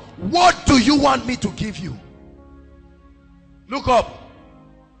 Solomon, what do you want me to give you? Look up.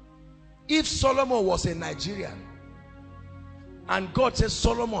 If Solomon was a Nigerian and God says,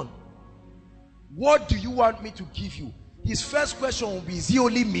 Solomon, what do you want me to give you? His first question will be, is it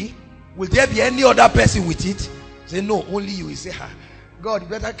only me? Will there be any other person with it? Say, no, only you. He say, God, you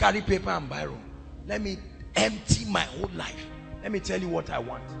better carry paper and biro. Let me empty my whole life. Let me tell you what I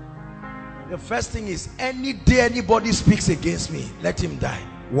want. The first thing is, any day anybody speaks against me, let him die.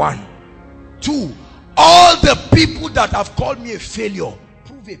 1. 2, all the people that have called me a failure,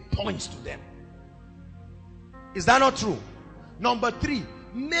 prove a point to them. Is that not true? Number 3,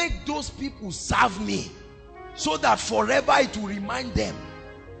 make those people serve me, so that forever it will remind them.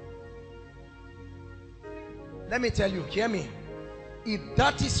 Let me tell you, hear me. If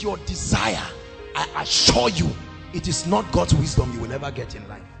that is your desire, I assure you, it is not God's wisdom you will ever get in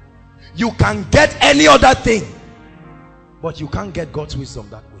life. You can get any other thing, but you can't get God's wisdom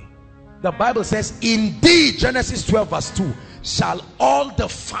that way. The Bible says, indeed, Genesis 12 verse 2, shall all the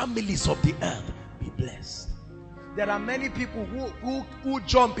families of the earth be blessed. There are many people who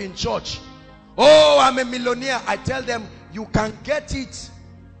jump in church. Oh, I'm a millionaire. I tell them, you can get it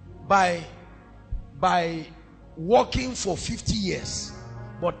by working for 50 years.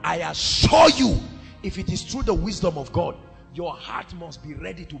 But I assure you, if it is through the wisdom of God, your heart must be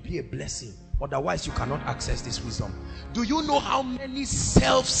ready to be a blessing. Otherwise, you cannot access this wisdom. Do you know how many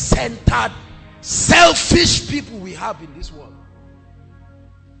self-centered, selfish people we have in this world?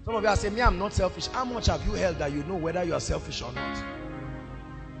 Some of you are saying, me, I'm not selfish. How much have you held that you know whether you are selfish or not?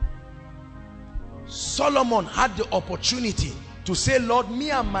 Solomon had the opportunity to say, Lord,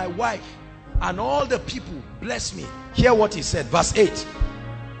 me and my wife and all the people, bless me. Hear what he said, verse 8.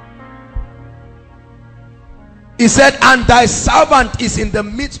 He said, and thy servant is in the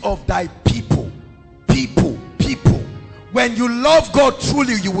midst of thy people. People. When you love God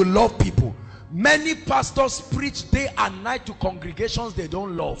truly, you will love people. Many pastors preach day and night to congregations they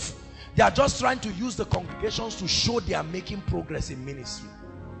don't love. They are just trying to use the congregations to show they are making progress in ministry.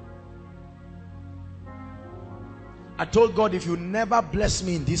 I told God, if you never bless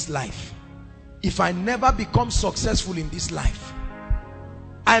me in this life, if I never become successful in this life,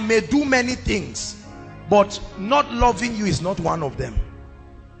 I may do many things, but not loving you is not one of them.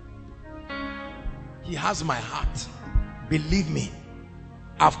 He has my heart. Believe me,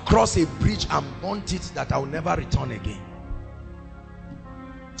 I've crossed a bridge and burnt it that I will never return again.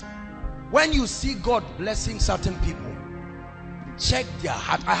 When you see God blessing certain people, check their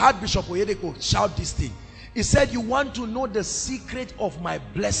heart. I heard Bishop Oyedeko shout this thing. He said, you want to know the secret of my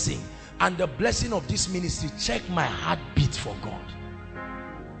blessing and the blessing of this ministry, check my heartbeat for God.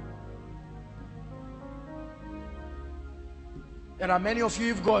 There are many of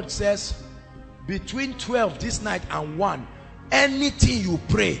you, if God says between 12 this night and 1, anything you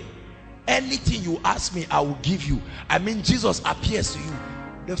pray, anything you ask me, I will give you. I mean, Jesus appears to you.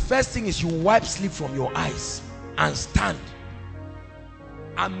 The first thing is you wipe sleep from your eyes and stand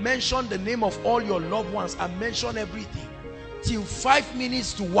and mention the name of all your loved ones and mention everything. Till 5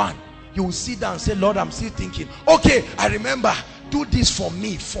 minutes to 1, you will sit down and say, Lord, I'm still thinking. Okay, I remember do this for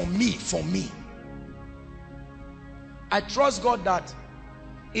me, for me, for me. I trust God that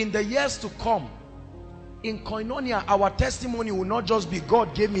in the years to come, in Koinonia, our testimony will not just be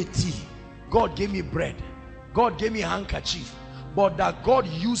God gave me tea, God gave me bread, God gave me a handkerchief, but that God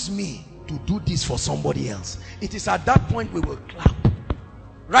used me to do this for somebody else. It is at that point we will clap.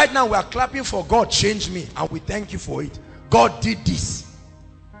 Right now we are clapping for God changed me, and we thank you for it. God did this.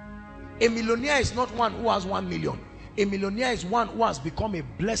 A millionaire is not one who has 1 million. A millionaire is one who has become a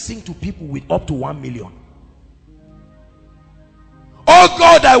blessing to people with up to 1 million. Oh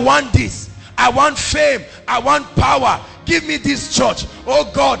God, I want this. I want fame. I want power. Give me this church. Oh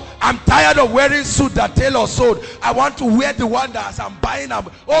God, I'm tired of wearing suit that tailor sewed. I want to wear the one that I'm buying.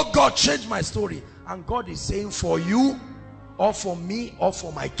 Oh God, change my story. And God is saying, for you, or for me, or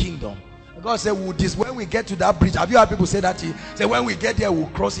for my kingdom. And God said, when we get to that bridge, have you heard people say that? Say, when we get there, we'll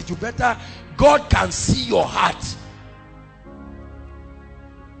cross it. You better, God can see your heart.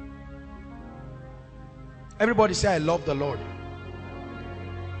 Everybody say, I love the Lord.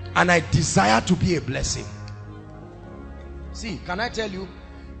 And I desire to be a blessing. See, can I tell you,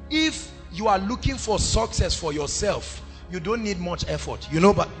 if you are looking for success for yourself, you don't need much effort. You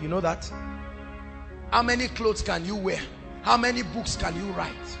know, but you know that? How many clothes can you wear? How many books can you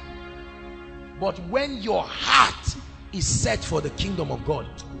write? But when your heart is set for the kingdom of God,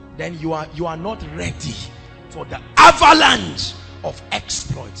 then you are not ready for the avalanche of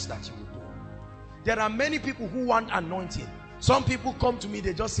exploits that you will do. There are many people who want anointing. Some people come to me,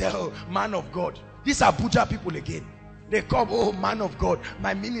 they just say, oh, man of God. These are Abuja people again. They come, oh, man of God,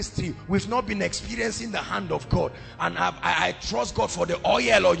 my ministry, we've not been experiencing the hand of God. And I trust God for the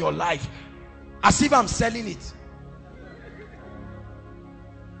oil on your life. As if I'm selling it.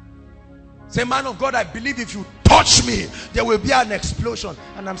 Say, man of God, I believe if you touch me, there will be an explosion.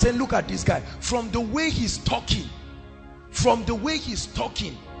 And I'm saying, look at this guy. From the way he's talking,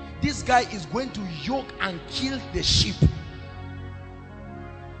 this guy is going to yoke and kill the sheep.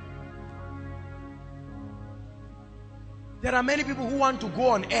 There are many people who want to go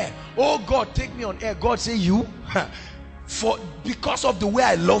on air. Oh God, take me on air. God say, you, because of the way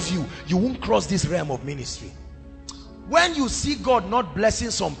I love you, you won't cross this realm of ministry. When you see God not blessing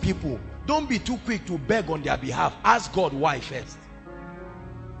some people, don't be too quick to beg on their behalf. Ask God why first.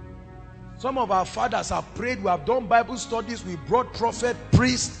 Some of our fathers have prayed. We have done Bible studies. We brought prophet,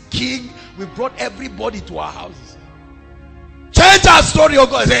 priest, king. We brought everybody to our houses. Change our story. Oh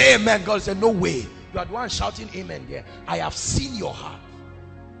God, say amen. God said, no way. You are the one shouting amen there. I have seen your heart.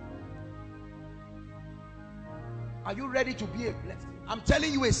 Are you ready to be a blessing? I'm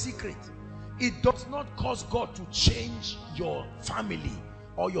telling you a secret. It does not cause God to change your family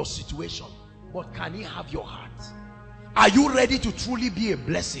or your situation, but can he have your heart? Are you ready to truly be a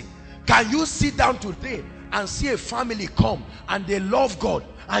blessing? Can you sit down today and see a family come and they love God,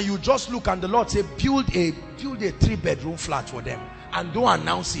 and you just look and the Lord say, build a 3-bedroom flat for them, and don't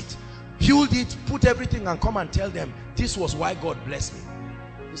announce it. Build it, put everything, and come and tell them, this was why God blessed me.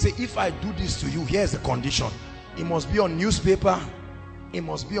 You say, if I do this to you, here's the condition. It must be on newspaper. It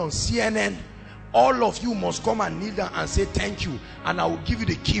must be on CNN. All of you must come and kneel down and say thank you, and I will give you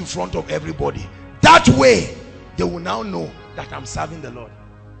the key in front of everybody. That way, they will now know that I'm serving the Lord.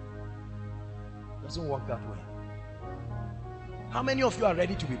 It doesn't work that way. How many of you are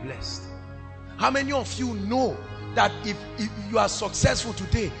ready to be blessed? How many of you know that if you are successful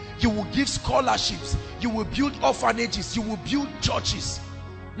today, you will give scholarships, you will build orphanages, you will build churches?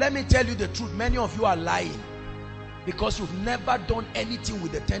 Let me tell you the truth, many of you are lying because you've never done anything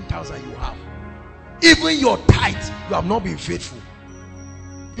with the 10,000 you have. Even your tithe, you have not been faithful.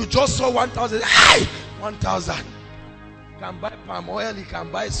 You just saw 1,000. Hey, 1,000. You can buy palm oil, you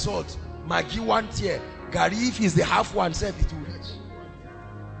can buy salt, Maggi 1 tier, Gary, if it's the half one self, it will reach.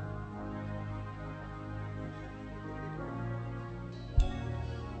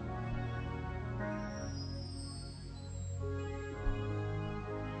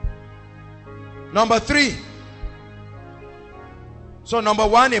 Number 3. So number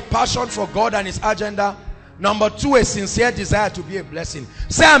 1, a passion for God and his agenda. Number 2, a sincere desire to be a blessing.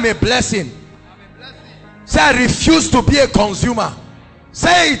 Say, I'm a blessing. I'm a blessing. Say, I refuse to be a consumer.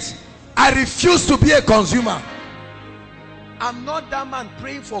 Say it. I refuse to be a consumer. I'm not that man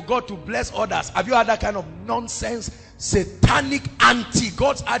praying for God to bless others. Have you heard that kind of nonsense, satanic,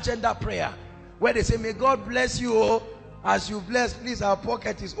 anti-God's agenda prayer? Where they say, may God bless you, oh, as you bless, please, our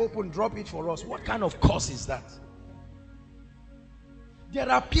pocket is open, drop it for us. What kind of curse is that? There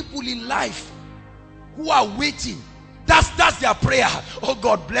are people in life who are waiting. That's their prayer. Oh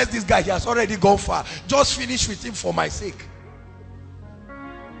God, bless this guy, he has already gone far. Just finish with him for my sake.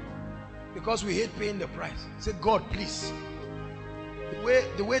 Because we hate paying the price. Say, God, please,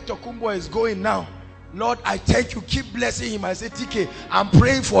 The way Tokumbo is going now, Lord, I thank you. Keep blessing him. I say, TK, I'm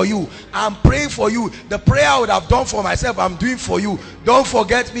praying for you. I'm praying for you. The prayer I would have done for myself, I'm doing for you. Don't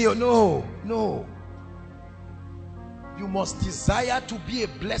forget me. No, no. You must desire to be a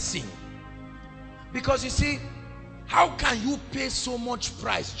blessing. Because you see, how can you pay so much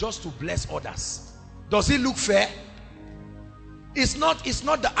price just to bless others? Does it look fair? It's not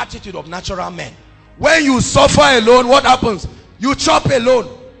the attitude of natural men. When you suffer alone, what happens? You chop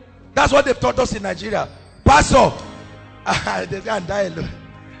alone. That's what they've taught us in Nigeria. Pastor, they can't die alone.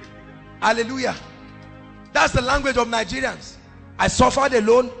 Hallelujah. That's the language of Nigerians. I suffered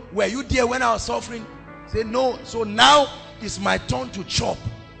alone. Were you there when I was suffering? Say no. So now it's my turn to chop.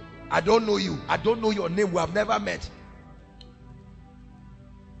 I don't know you. I don't know your name. We have never met.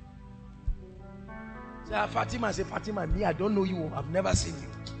 Say Fatima. Say Fatima. Me, I don't know you. I've never seen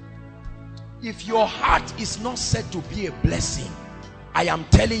you. If your heart is not set to be a blessing, I am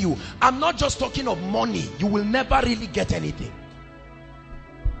telling you, I'm not just talking of money. You will never really get anything.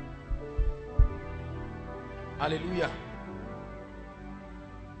 Hallelujah.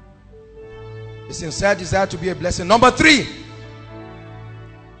 A sincere desire to be a blessing. Number 3,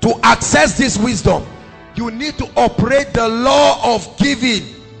 to access this wisdom, you need to operate the law of giving.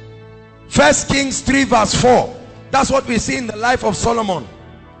 1 Kings 3 verse 4. That's what we see in the life of Solomon.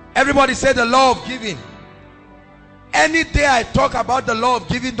 Everybody say the law of giving. Any day I talk about the law of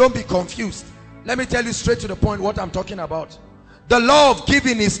giving, don't be confused. Let me tell you straight to the point what I'm talking about. The law of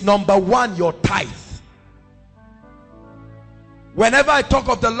giving is number 1, your tithe. Whenever I talk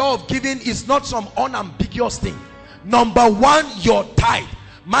of the law of giving, it's not some unambiguous thing. Number 1, your tithe.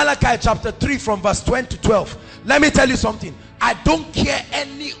 Malachi chapter 3 from verse 20 to 12. Let me tell you something. I don't care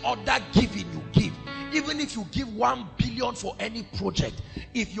any other giving you give. Even if you give 1 billion for any project,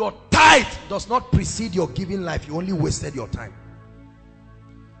 if your tithe does not precede your giving life, you only wasted your time.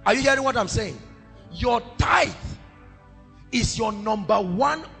 Are you hearing what I'm saying? Your tithe is your number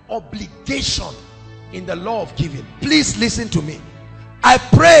 1 obligation in the law of giving. Please listen to me. I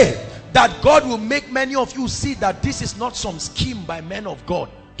pray that God will make many of you see that this is not some scheme by men of God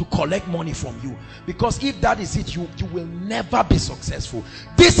to collect money from you. Because if that is it, you will never be successful.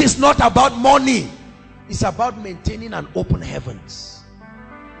 This is not about money. It's about maintaining an open heavens.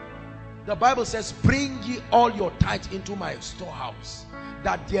 The Bible says, bring ye all your tithe into my storehouse,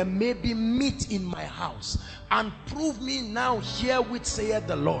 that there may be meat in my house. And prove me now herewith, saith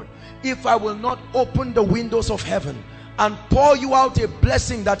the Lord, if I will not open the windows of heaven and pour you out a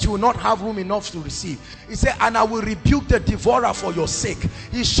blessing that you will not have room enough to receive. He said, and I will rebuke the devourer for your sake.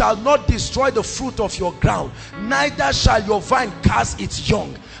 He shall not destroy the fruit of your ground, neither shall your vine cast its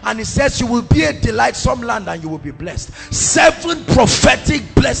young. And he says, you will be a delightsome land and you will be blessed. 7 prophetic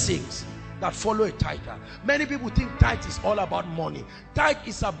blessings that follow a tither. Many people think tithe is all about money. Tithe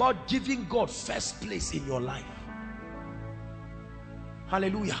is about giving God first place in your life.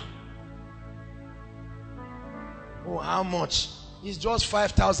 Hallelujah. Oh, how much? It's just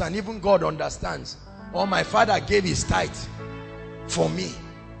 5,000. Even God understands. Oh, my father gave his tithe for me.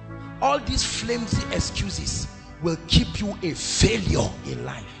 All these flimsy excuses will keep you a failure in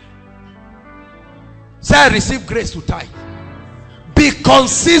life. Say, I receive grace to tithe. Be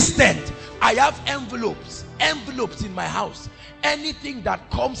consistent. I have envelopes in my house. Anything that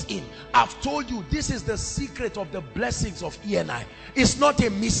comes in, I've told you, this is the secret of the blessings of E&I. It's not a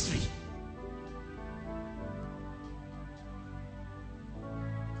mystery.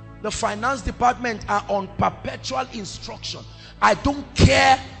 The finance department are on perpetual instruction. I don't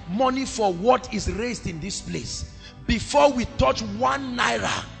care money for what is raised in this place. Before we touch 1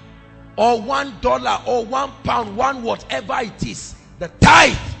 naira or $1 or £1, 1 whatever it is, the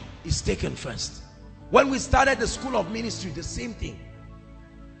tithe is taken first. When we started the school of ministry, the same thing.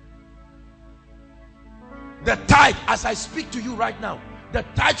 The tithe, as I speak to you right now, the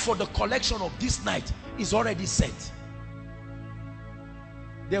tithe for the collection of this night is already set.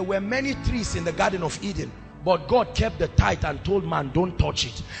 There were many trees in the Garden of Eden, but God kept the tithe and told man, don't touch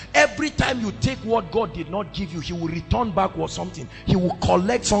it. Every time you take what God did not give you, he will return back with something. He will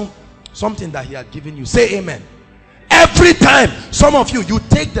collect something that he had given you. Say amen. Every time, some of you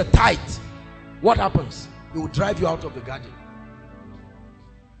take the tithe, what happens? He will drive you out of the garden.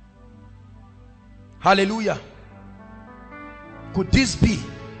 Hallelujah. Could this be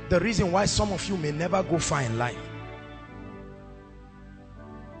the reason why some of you may never go far in life?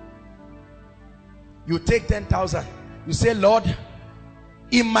 You take 10,000. You say, Lord,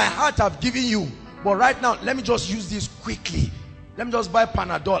 in my heart I've given you, but right now let me just use this quickly. Let me just buy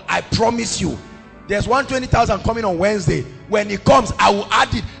Panadol. I promise you, there's 120,000 coming on Wednesday. When it comes, I will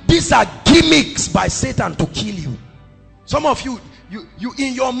add it. These are gimmicks by Satan to kill you. Some of you, You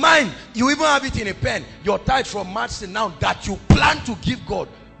in your mind, you even have it in a pen, your tithe from March to now that you plan to give God,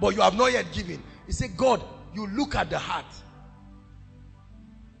 but you have not yet given. You say, God, you look at the heart.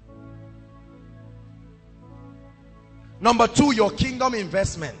 Number two, your kingdom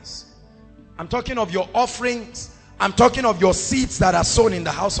investments. I'm talking of your offerings. I'm talking of your seeds that are sown in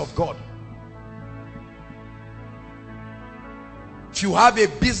the house of God. If you have a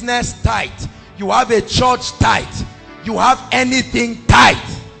business tithe, you have a church tithe, you have anything tithe,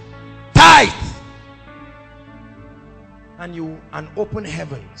 and open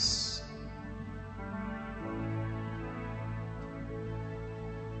heavens.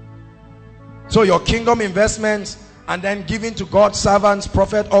 So your kingdom investments, and then giving to God's servants,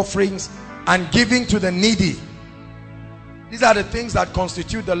 prophet offerings, and giving to the needy. These are the things that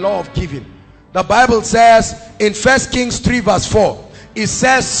constitute the law of giving. The Bible says in 1 Kings 3 verse 4, it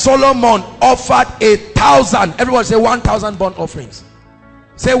says Solomon offered 1,000. Everyone say 1,000 burnt offerings.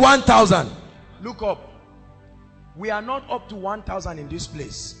 Say 1,000. Look up. We are not up to 1,000 in this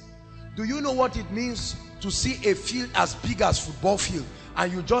place. Do you know what it means to see a field as big as football field,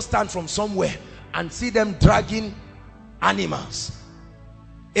 and you just stand from somewhere and see them dragging animals?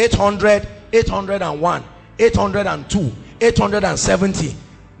 800, 801, 802, 870,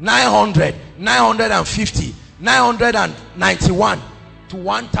 900, 950, 991 to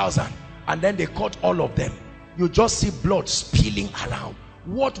 1,000, and then they cut all of them. You just see blood spilling around.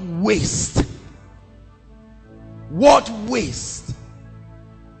 What waste! What waste!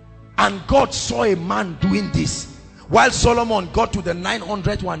 And God saw a man doing this. While Solomon got to the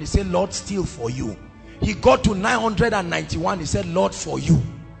 900th one, he said, Lord, still for you. He got to 991, he said, Lord, for you.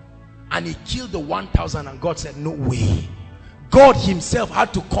 And he killed the 1,000, and God said, no way. God himself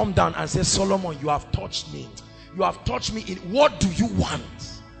had to come down and say, Solomon, you have touched me. You have touched me in what do you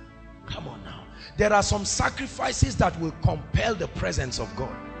want? Come on now. There are some sacrifices that will compel the presence of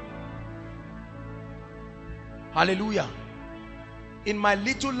God. Hallelujah. In my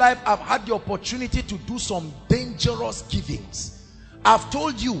little life, I've had the opportunity to do some dangerous givings. I've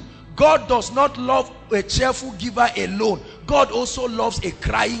told you, God does not love a cheerful giver alone. God also loves a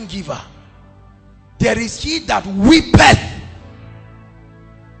crying giver. There is he that weepeth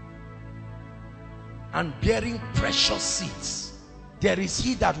and bearing precious seeds. There is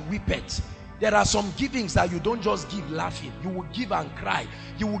he that weepeth. There are some givings that you don't just give laughing. You will give and cry.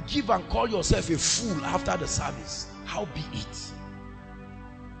 You will give and call yourself a fool after the service. How be it?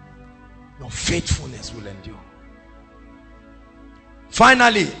 Your faithfulness will endure.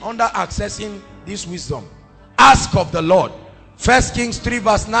 Finally, under accessing this wisdom, ask of the Lord. 1 Kings 3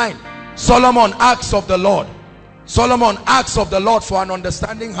 verse 9. Solomon asks of the Lord. Solomon asks of the Lord for an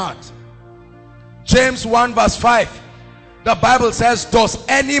understanding heart. James 1 verse 5. The Bible says, does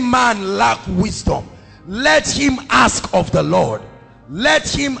any man lack wisdom? Let him ask of the Lord. Let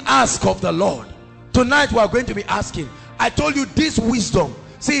him ask of the Lord. Tonight we are going to be asking. I told you this wisdom.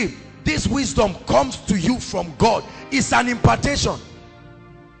 See, this wisdom comes to you from God. It's an impartation.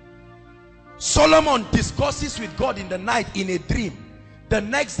 Solomon discusses with God in the night in a dream. The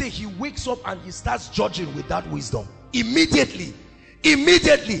next day he wakes up and he starts judging with that wisdom. Immediately.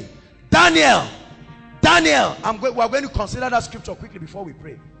 Daniel, we're going to consider that scripture quickly before we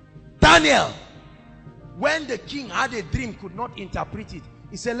pray. Daniel, when the king had a dream, could not interpret it,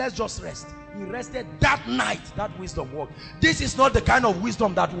 he said, let's just rest. He rested that night. That wisdom worked. This is not the kind of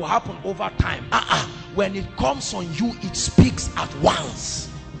wisdom that will happen over time. When it comes on you, it speaks at once.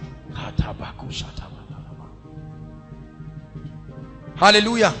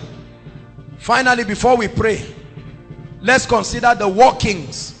 Hallelujah. Finally, before we pray, let's consider the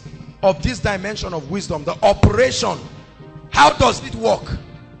workings of this dimension of wisdom, the operation. How does it work?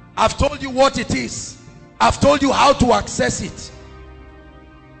 I've told you what it is. I've told you how to access it.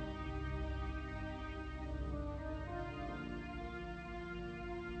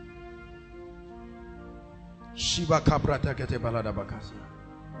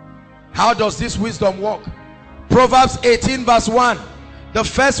 How does this wisdom work? Proverbs 18 verse 1. The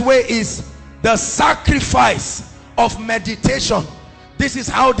first way is the sacrifice of meditation. This is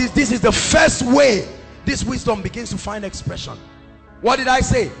how this is the first way this wisdom begins to find expression. What did I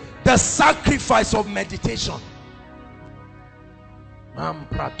say? The sacrifice of meditation.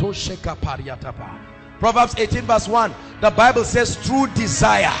 Proverbs 18 verse 1. The Bible says, through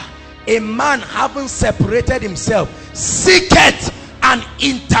desire a man having separated himself seeketh and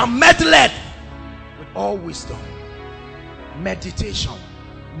intermeddleth with all wisdom. Meditation.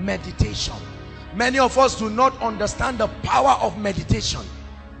 Many of us do not understand the power of meditation.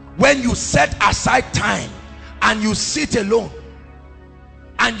 When you set aside time and you sit alone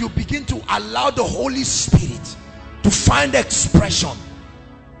and you begin to allow the Holy Spirit to find expression.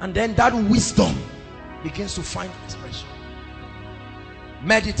 And then that wisdom begins to find expression.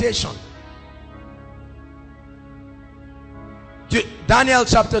 Meditation. Daniel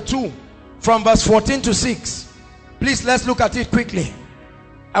chapter 2 from verse 14 to 6. Please, let's look at it quickly.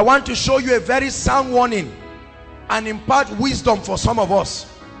 I want to show you a very sound warning and impart wisdom for some of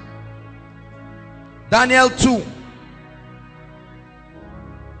us. Daniel 2.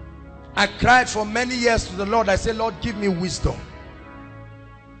 I cried for many years to the Lord. I said, Lord, give me wisdom.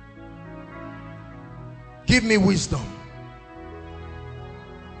 Give me wisdom.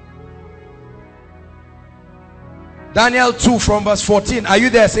 Daniel 2 from verse 14. Are you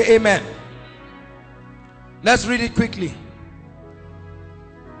there? Say amen. Let's read it quickly.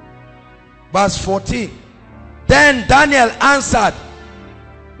 Verse 14. Then Daniel answered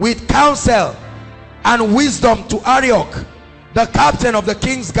with counsel and wisdom to Arioch, the captain of the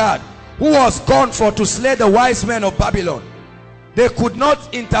king's guard, who was gone for to slay the wise men of Babylon. They could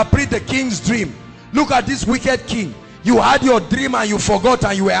not interpret the king's dream. Look at this wicked king. You had your dream and you forgot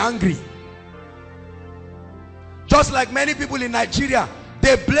and you were angry. Just like many people in Nigeria,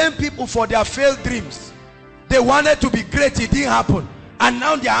 they blame people for their failed dreams. They wanted to be great, it didn't happen, and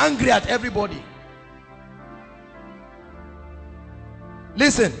now they are angry at everybody.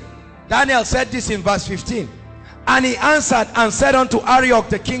 Listen, Daniel said this in verse 15. And he answered and said unto Arioch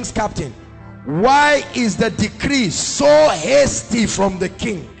the king's captain, why is the decree so hasty from the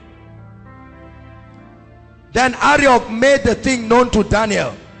king? Then Arioch made the thing known to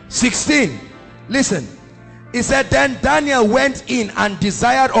Daniel. 16. Listen. He said, then Daniel went in and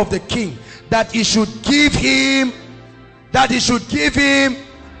desired of the king that he should give him,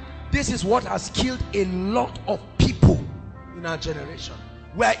 this is what has killed a lot of people in our generation.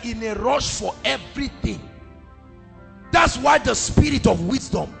 We are in a rush for everything. That's why the spirit of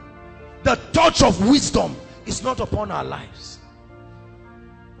wisdom, the touch of wisdom is not upon our lives.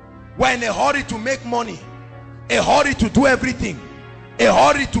 We're in a hurry to make money, a hurry to do everything, a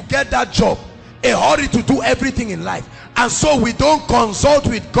hurry to get that job, a hurry to do everything in life. And so we don't consult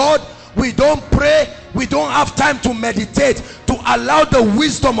with God, we don't pray, we don't have time to meditate, to allow the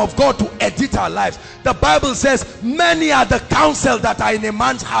wisdom of God to edit our lives. The Bible says many are the counsel that are in a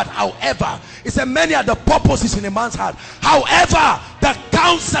man's heart, however, it said many are the purposes in a man's heart, however the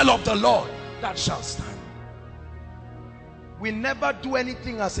counsel of the Lord that shall stand. We never do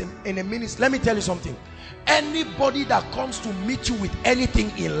anything as in a ministry. Let me tell you something. Anybody that comes to meet you with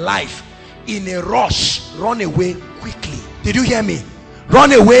anything in life in a rush, run away quickly. Did you hear me?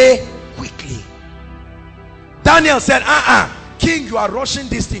 Run away quickly. Daniel said, king, you are rushing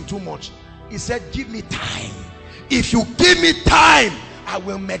this thing too much. He said, give me time. If you give me time, I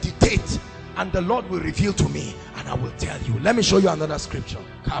will meditate and the Lord will reveal to me and I will tell you. Let me show you another scripture.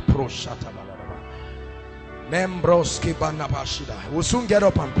 We'll soon get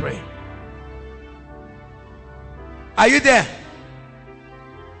up and pray. Are you there?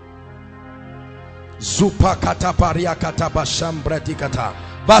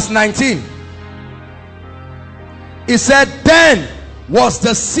 Verse 19. He said, then was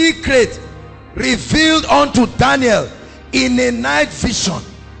the secret revealed unto Daniel in a night vision,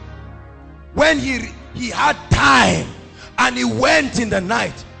 when he had time and he went in the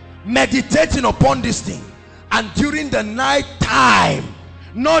night meditating upon this thing. And during the night time,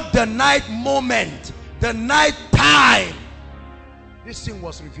 not the night moment, the night time, this thing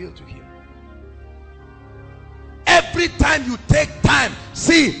was revealed to him. Every time you take time,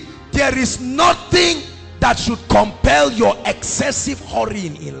 see, there is nothing that should compel your excessive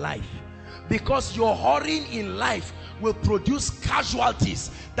hurrying in life, because your hurrying in life will produce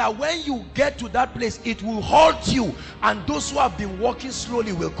casualties that when you get to that place, it will halt you, and those who have been walking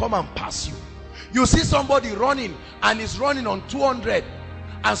slowly will come and pass you. You see somebody running and is running on 200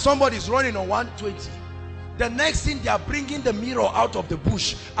 and somebody is running on 120. The next thing, they are bringing the mirror out of the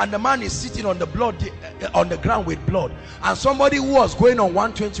bush and the man is sitting on the blood, on the ground with blood, and somebody who was going on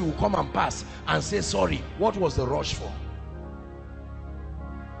 120 will come and pass and say, sorry, what was the rush for?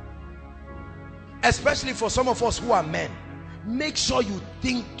 Especially for some of us who are men, make sure you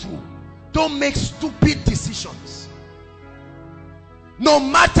think through. Don't make stupid decisions. No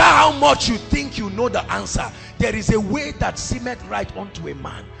matter how much you think you know the answer, there is a way that seemeth right unto a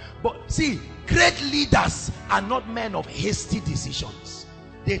man. But see, great leaders are not men of hasty decisions.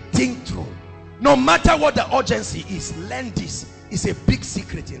 They think through. No matter what the urgency is, learn this. It's a big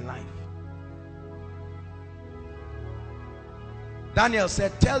secret in life. Daniel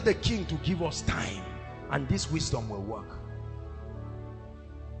said, tell the king to give us time and this wisdom will work.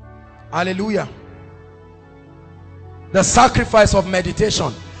 Hallelujah. The sacrifice of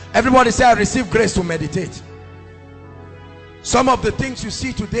meditation. Everybody say, I receive grace to meditate. Some of the things you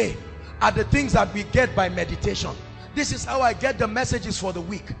see today are the things that we get by meditation. This is how I get the messages for the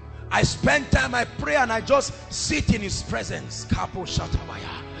week. I spend time, I pray, and I just sit in his presence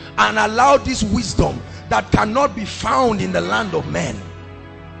and allow this wisdom that cannot be found in the land of men.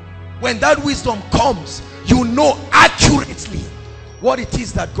 When that wisdom comes, you know accurately what it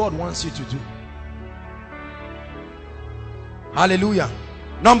is that God wants you to do. Hallelujah.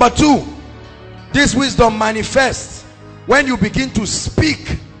 Number two, this wisdom manifests when you begin to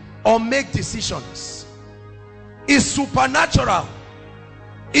speak or make decisions. It's supernatural.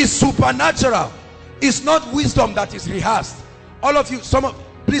 It's supernatural. It's not wisdom that is rehearsed. All of you,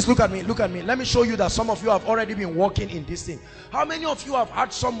 please look at me, look at me. Let me show you that some of you have already been walking in this thing. How many of you have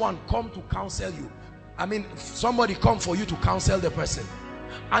had someone come to counsel you? I mean, somebody come for you to counsel the person,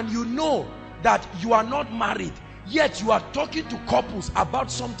 and you know that you are not married, yet you are talking to couples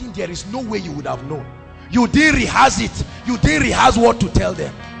about something there is no way you would have known. You didn't rehearse it. You didn't rehearse what to tell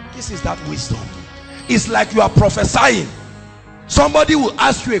them. This is that wisdom. It's like you are prophesying. Somebody will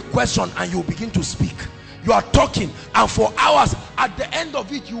ask you a question and you begin to speak. You are talking, and for hours, at the end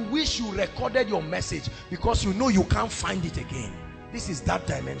of it, you wish you recorded your message because you know you can't find it again. This is that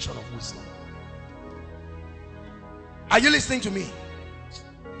dimension of wisdom. Are you listening to me?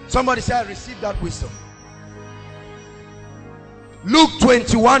 Somebody say, I received that wisdom. Luke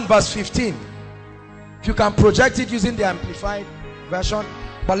 21 verse 15. If you can project it using the amplified version,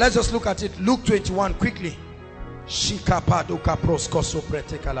 but let's just look at it. Luke 21 quickly. Somebody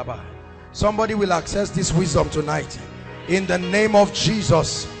will access this wisdom tonight in the name of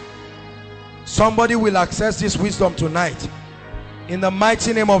Jesus. Somebody will access this wisdom tonight in the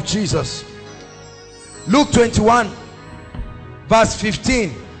mighty name of Jesus. Luke 21 verse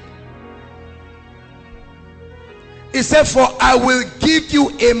 15. It said, for I will give you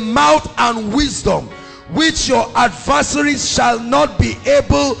a mouth and wisdom which your adversaries shall not be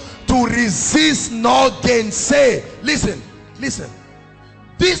able to resist nor gainsay. Listen, listen.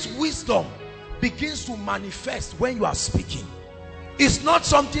 This wisdom begins to manifest when you are speaking. It's not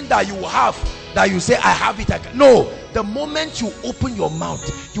something that you have, that you say, I have it. No, the moment you open your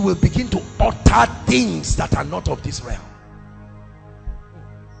mouth, you will begin to utter things that are not of this realm.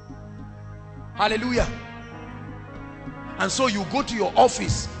 Hallelujah. And so you go to your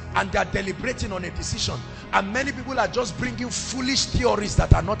office and they are deliberating on a decision, and many people are just bringing foolish theories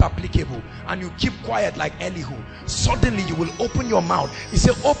that are not applicable, and you keep quiet like Elihu. Suddenly you will open your mouth. He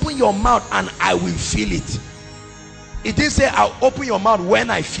said, open your mouth and I will feel it. It didn't say, I'll open your mouth when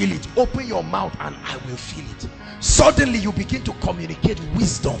I feel it. Open your mouth and I will feel it. Suddenly you begin to communicate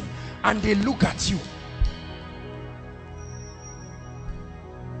wisdom, and they look at you.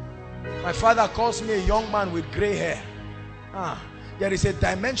 My father calls me a young man with gray hair. There is a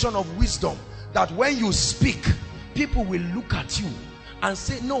dimension of wisdom that when you speak, people will look at you and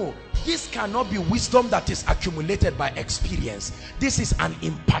say, no, this cannot be wisdom that is accumulated by experience. This is an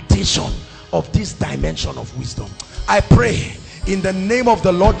impartation of this dimension of wisdom. I pray in the name of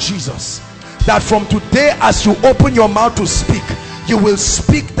the Lord Jesus that from today, as you open your mouth to speak, you will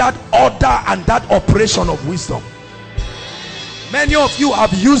speak that order and that operation of wisdom. Many of you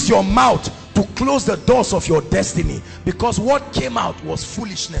have used your mouth to close the doors of your destiny because what came out was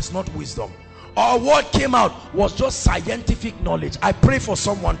foolishness, not wisdom. Or what came out was just scientific knowledge. I pray for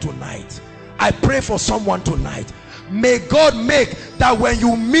someone tonight. I pray for someone tonight. May God make that when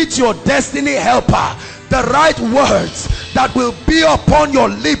you meet your destiny helper, the right words that will be upon your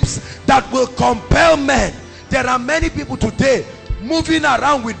lips that will compel men. There are many people today moving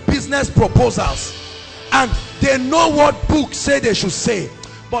around with business proposals, and they know what books say they should say,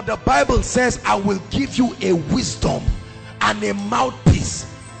 but the Bible says, I will give you a wisdom and a mouthpiece.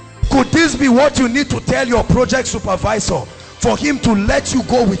 Could this be what you need to tell your project supervisor for him to let you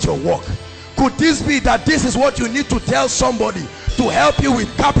go with your work? Could this be that this is what you need to tell somebody to help you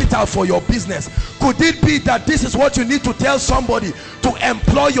with capital for your business? Could it be that this is what you need to tell somebody to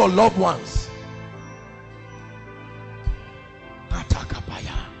employ your loved ones?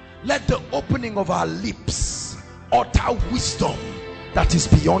 Let the opening of our lips utter wisdom that is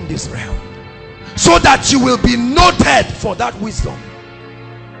beyond this realm, so that you will be noted for that wisdom.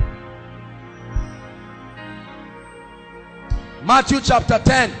 Matthew chapter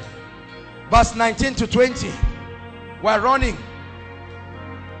 10 verse 19 to 20. We're running.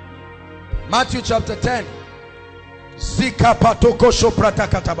 Matthew chapter 10. I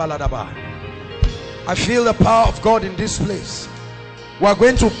feel the power of God in this place. We're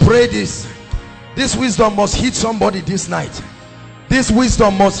going to pray this. This wisdom must hit somebody this night. This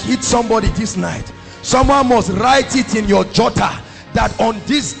wisdom must hit somebody this night. Someone must write it in your jotter that on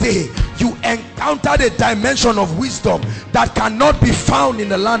this day you encountered a dimension of wisdom that cannot be found in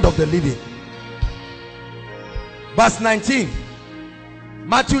the land of the living. Verse 19,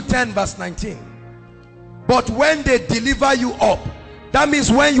 Matthew 10 verse 19. But when they deliver you up, that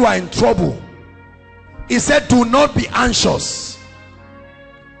means when you are in trouble, he said, do not be anxious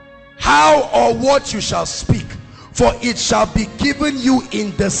how or what you shall speak, for it shall be given you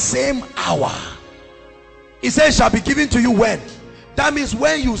in the same hour. He says shall be given to you when? That means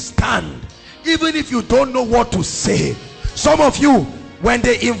when you stand, even if you don't know what to say. Some of you, when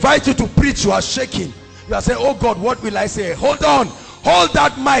they invite you to preach, you are shaking. You are saying, oh God, what will I say? Hold on, hold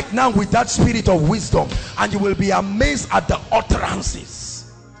that mic now with that spirit of wisdom, and you will be amazed at the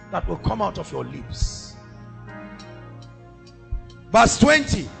utterances that will come out of your lips. Verse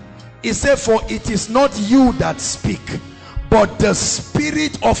 20, he said, for it is not you that speak, but the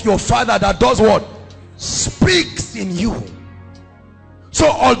spirit of your Father that does what? Speaks in you. So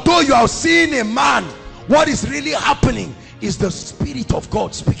although you are seeing a man, what is really happening is the Spirit of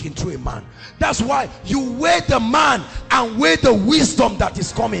God speaking through a man. That's why you weigh the man and weigh the wisdom that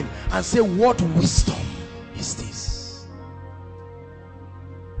is coming and say, what wisdom is this?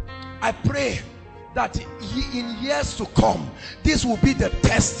 I pray that in years to come, this will be the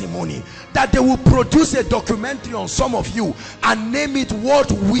testimony, that they will produce a documentary on some of you and name it,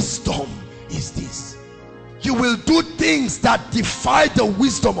 what wisdom is this? You will do things that defy the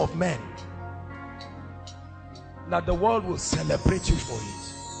wisdom of men, that the world will celebrate you for it.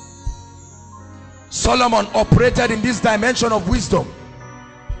 Solomon operated in this dimension of wisdom.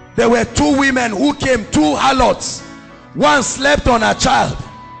 There were two women who came, two harlots. One slept on a child,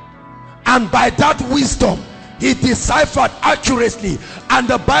 and by that wisdom he deciphered accurately, and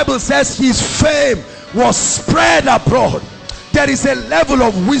the Bible says his fame was spread abroad. There is a level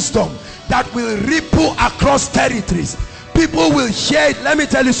of wisdom that will ripple across territories. People will hear it. Let me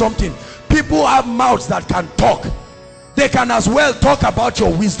tell you something. People have mouths that can talk. They can as well talk about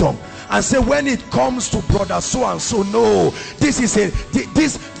your wisdom and say, when it comes to brother so and so, no, this is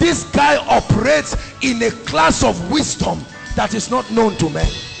this guy operates in a class of wisdom that is not known to men.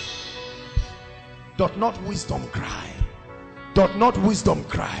 Doth not wisdom cry? Doth not wisdom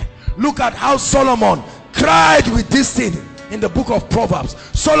cry? Look at how Solomon cried with this thing in the book of Proverbs.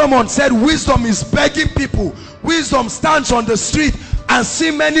 Solomon said, wisdom is begging people. Wisdom stands on the street and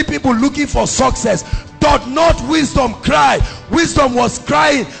see many people looking for success. Doth not wisdom cry? Wisdom was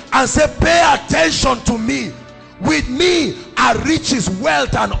crying and said, pay attention to me. With me are riches,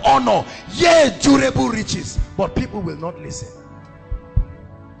 wealth and honor, yea, durable riches. But people will not listen.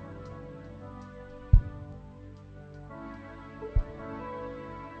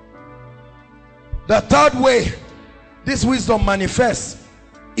 The third way this wisdom manifests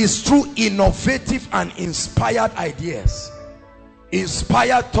is through innovative and inspired ideas,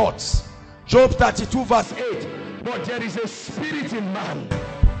 inspired thoughts. Job 32 verse 8, but there is a spirit in man,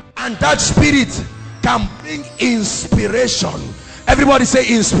 and that spirit can bring inspiration. Everybody say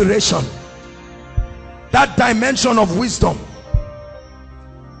inspiration. That dimension of wisdom.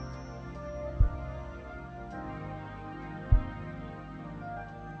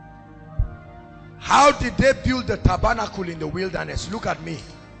 How did they build the tabernacle in the wilderness? Look at me.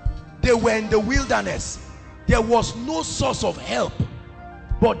 They were in the wilderness. There was no source of help,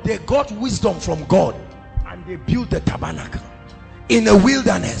 but they got wisdom from God and they built the tabernacle in a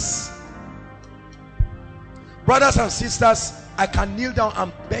wilderness. Brothers and sisters, I can kneel down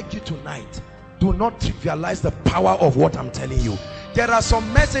and beg you tonight, do not trivialize the power of what I'm telling you. There are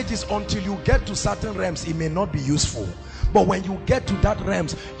some messages, until you get to certain realms, it may not be useful. But when you get to that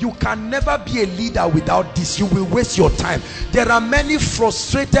realms, you can never be a leader without this. You will waste your time. There are many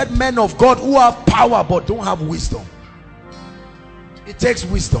frustrated men of God who have power but don't have wisdom. It takes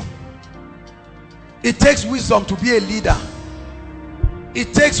wisdom. It takes wisdom to be a leader.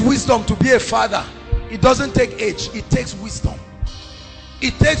 It takes wisdom to be a father. It doesn't take age. It takes wisdom.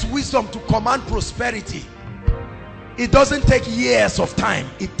 It takes wisdom to command prosperity. It doesn't take years of time.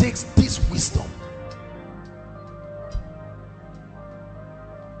 It takes this wisdom.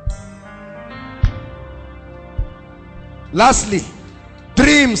 Lastly,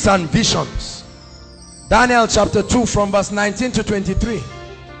 dreams and visions. Daniel chapter 2 from verse 19 to 23.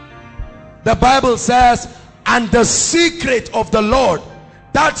 The Bible says, and the secret of the Lord,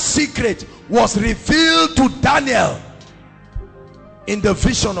 that secret was revealed to Daniel in the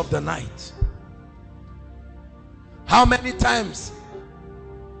vision of the night. How many times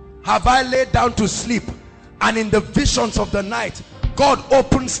have I laid down to sleep, and in the visions of the night God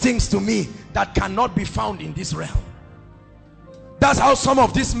opens things to me that cannot be found in this realm? That's how some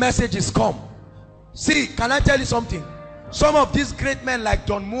of these messages come. See, can I tell you something? Some of these great men like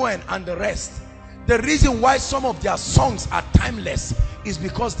Don Moen and the rest, the reason why some of their songs are timeless is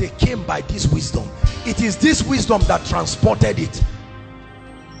because they came by this wisdom. It is this wisdom that transported it.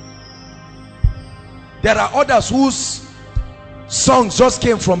 There are others whose songs just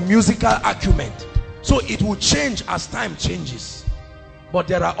came from musical acumen, so it will change as time changes. But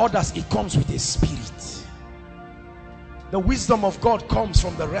there are others, it comes with a spirit. The wisdom of God comes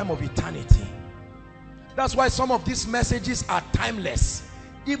from the realm of eternity. That's why some of these messages are timeless.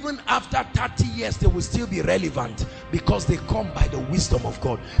 Even after 30 years, they will still be relevant, because they come by the wisdom of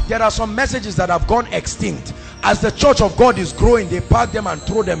God. There are some messages that have gone extinct. As the church of God is growing, they pack them and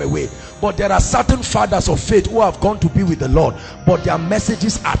throw them away. But there are certain fathers of faith who have gone to be with the Lord, but their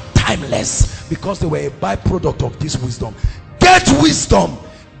messages are timeless because they were a byproduct of this wisdom. Get wisdom,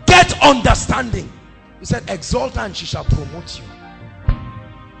 get understanding. He said, exalt her and she shall promote you.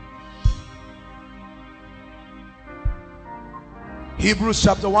 Hebrews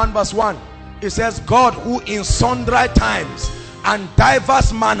chapter 1 verse 1, it says, God who in sundry times and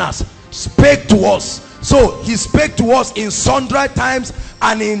diverse manners spake to us. So he spake to us in sundry times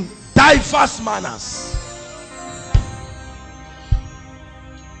and in diverse manners.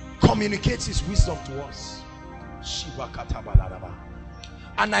 Communicates his wisdom to us.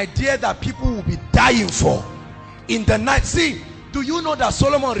 An idea that people will be dying for in the night. See, do you know that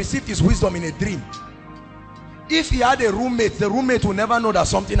Solomon received his wisdom in a dream? If he had a roommate, the roommate will never know that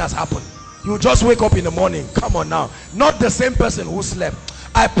something has happened. You just wake up in the morning. Come on now. Not the same person who slept.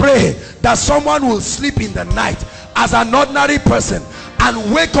 I pray that someone will sleep in the night as an ordinary person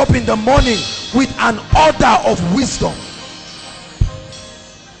and wake up in the morning with an order of wisdom.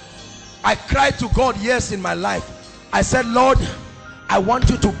 I cried to God years in my life. I said, Lord, I want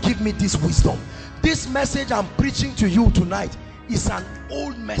you to give me this wisdom. This message I'm preaching to you tonight is an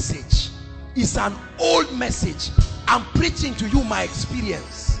old message. It's an old message. I'm preaching to you my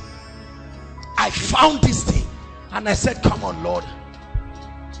experience. I found this thing and I said, come on, Lord.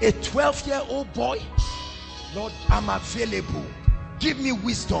 A 12-year-old boy, Lord, I'm available. Give me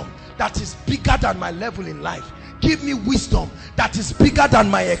wisdom that is bigger than my level in life. Give me wisdom that is bigger than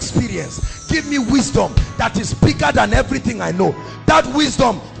my experience. Give me wisdom that is bigger than everything I know. That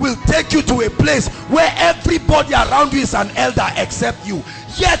wisdom will take you to a place where everybody around you is an elder except you.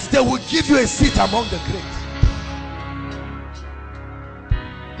 Yet they will give you a seat among the great.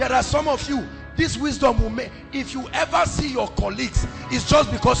 There are some of you, this wisdom will make, if you ever see your colleagues, it's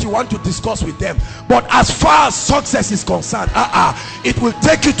just because you want to discuss with them. But as far as success is concerned, it will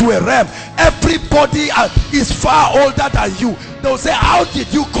take you to a realm. Everybody is far older than you. They'll say, how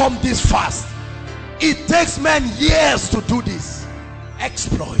did you come this fast? It takes men years to do this.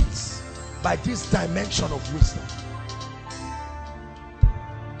 Exploits by this dimension of wisdom.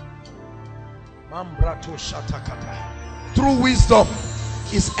 Through wisdom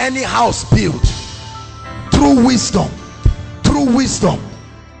is any house built. Through wisdom, through wisdom,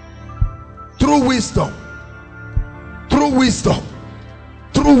 through wisdom, through wisdom,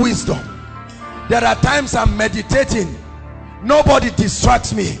 through wisdom. There are times I'm meditating, nobody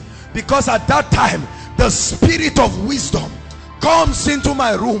distracts me, because at that time the spirit of wisdom comes into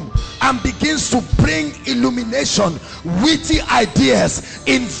my room and begins to bring illumination, witty ideas,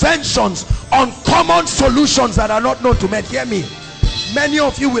 inventions, uncommon solutions that are not known to men. Hear me. Many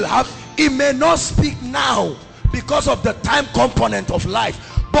of you will have, it may not speak now because of the time component of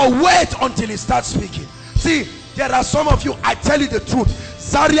life, but wait until it starts speaking. See, there are some of you, I tell you the truth,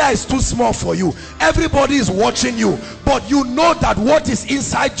 Zaria is too small for you. Everybody is watching you, but you know that what is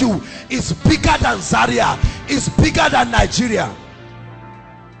inside you is bigger than Zaria, is bigger than Nigeria.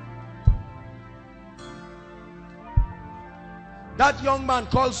 That young man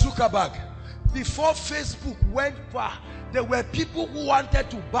called Zuckerberg, before Facebook went far, there were people who wanted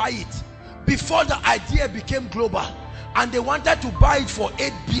to buy it before the idea became global, and they wanted to buy it for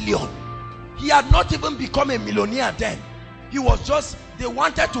 8 billion. He had not even become a millionaire then. He was just, they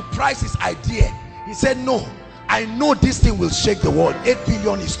wanted to price his idea. He said, no, I know this thing will shake the world. 8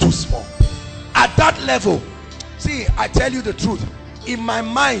 billion is too small. At that level, see, I tell you the truth, in my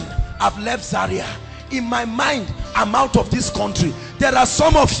mind, I've left Zaria. In my mind, I'm out of this country. There are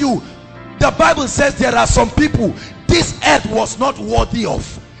some of you, the Bible says there are some people this earth was not worthy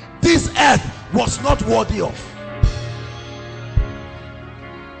of. This earth was not worthy of.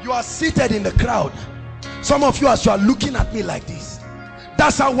 You are seated in the crowd. Some of you, as you are looking at me like this,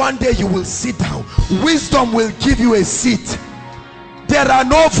 that's how one day you will sit down. Wisdom will give you a seat. There are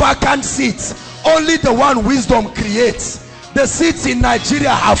no vacant seats, only the one wisdom creates. The seats in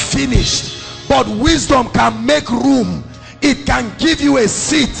Nigeria have finished, but wisdom can make room. It can give you a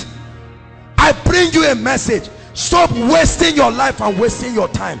seat. I bring you a message. Stop wasting your life and wasting your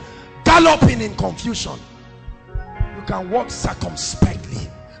time galloping in confusion. You can walk circumspectly.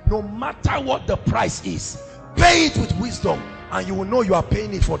 No matter what the price is, pay it with wisdom, and you will know you are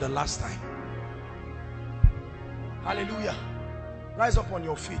paying it for the last time. Hallelujah. Rise up on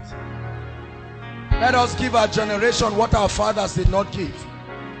your feet. Let us give our generation what our fathers did not give.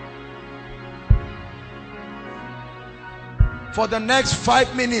 For the next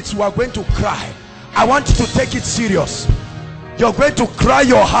 5 minutes, we are going to cry. I want you to take it serious. You're going to cry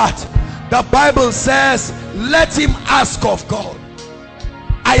your heart. The Bible says, let him ask of God.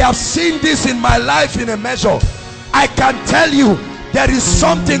 I have seen this in my life in a measure. I can tell you, there is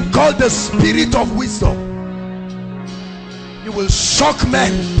something called the spirit of wisdom. You will shock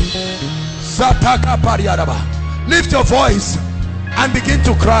men. Lift your voice and begin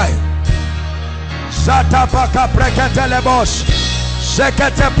to cry.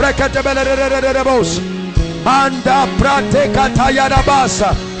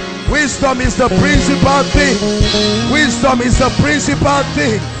 Wisdom is the principal thing. Wisdom is the principal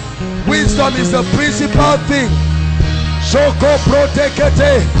thing. Wisdom is the principal thing.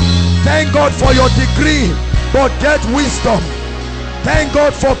 Thank God for your degree, but get wisdom. Thank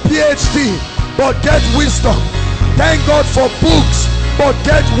God for PhD, but get wisdom. Thank God for books, but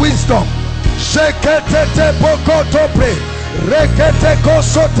get wisdom.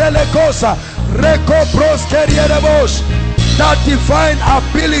 That divine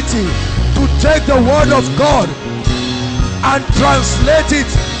ability to take the word of God and translate it.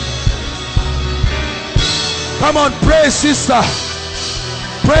 Come on, pray, sister.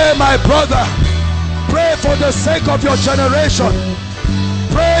 Pray, my brother. Pray for the sake of your generation.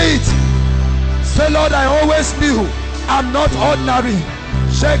 Pray it. Say, Lord, I always knew I'm not ordinary.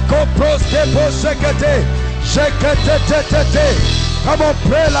 Come on,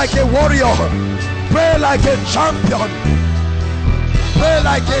 pray like a warrior. Pray like a champion. Pray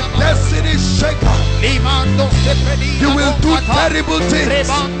like a destiny shaker. You will do terrible things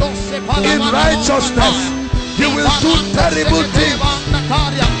in righteousness. You will do terrible things.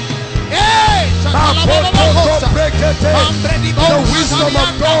 The wisdom of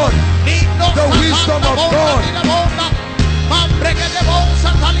God. The wisdom of God.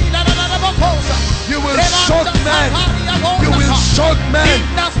 You will shock men. You will shock men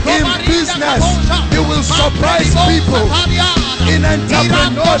in business. You will surprise people in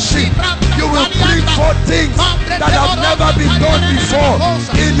entrepreneurship. You will bring forth things that have never been done before.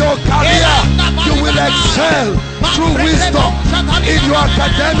 In your career, you will excel through wisdom. In your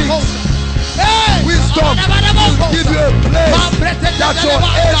academics, wisdom will give you a place that your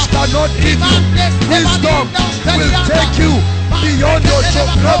age cannot give you. Wisdom will take you beyond your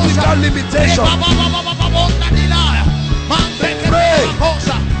geographical limitation. Pray.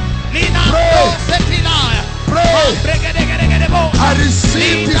 Pray. Pray. I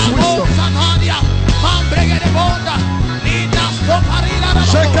receive this wisdom.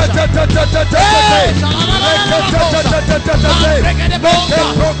 Take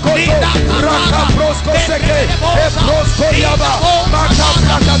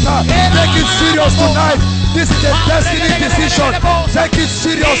it serious tonight. This is a destiny decision. Take it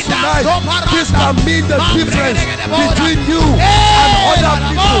serious tonight. This can mean the difference between you and other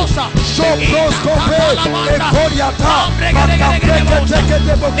people. Show pros compare a Koriata.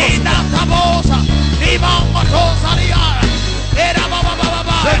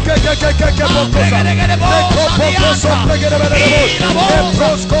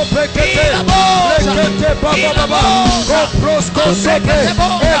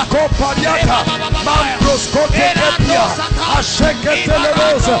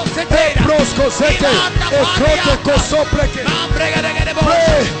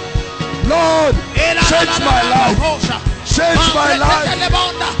 Lord, change my life. Change my life.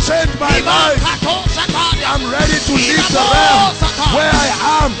 Change my life. I'm ready to leave the realm where I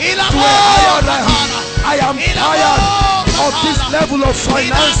am to a higher realm. I am tired of this level of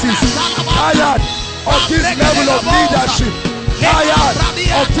finances. Tired of this level of leadership. Tired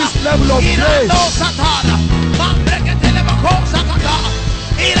of this level of grace.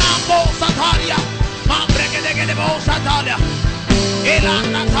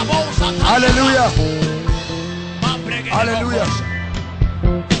 Hallelujah. Hallelujah.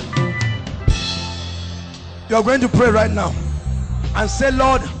 You are going to pray right now and say,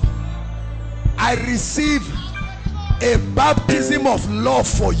 Lord, I receive a baptism of love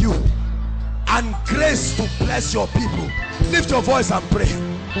for you and grace to bless your people. Lift your voice and pray.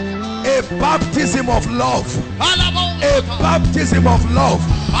 A baptism of love. A baptism of love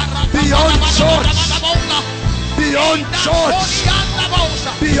beyond church. Beyond church.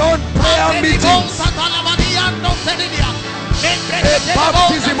 beyond prayer meetings. A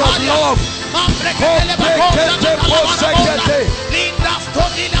baptism of love.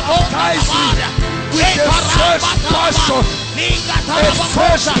 Baptize me with a fresh passion. A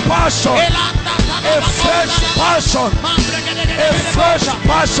fresh passion. A fresh passion. A fresh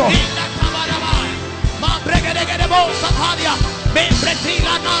passion.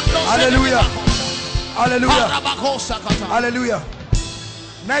 Hallelujah. Hallelujah. Hallelujah.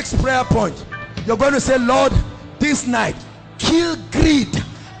 Next prayer point. You're going to say, Lord, this night, kill greed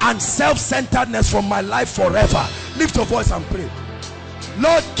and self-centeredness from my life forever. Lift your voice and pray.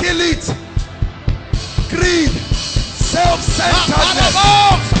 Lord, kill it. Greed, self-centeredness,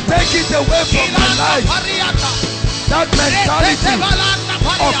 take it away from my life. That mentality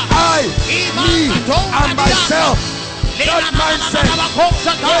of I, me, and myself. That mindset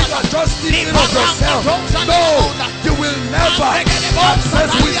where you are just thinking of yourself. No, you will never access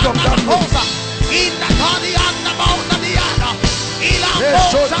wisdom that way.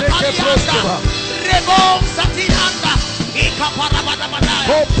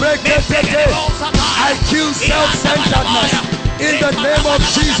 I kill self-centeredness in the name of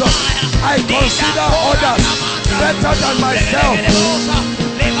Jesus. I consider others better than myself.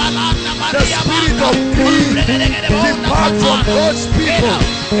 The spirit of greed depart from God's people.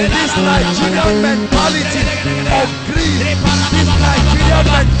 This Nigerian mentality of greed, this Nigerian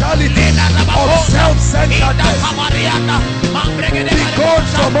mentality of self-centeredness, be gone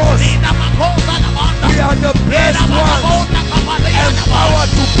from us. We are the blessed ones, empowered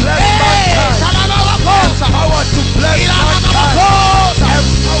to bless mankind, empowered to bless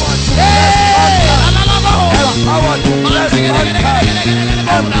mankind, empowered to bless mankind,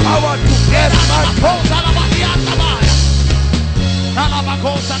 empowered to bless mankind.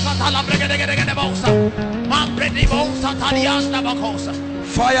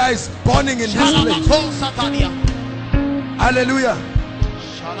 Fire is burning in this place. Hallelujah.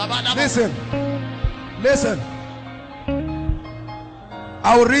 Listen. Listen.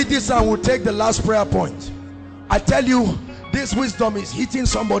 I will read this and we'll take the last prayer point. I tell you, this wisdom is hitting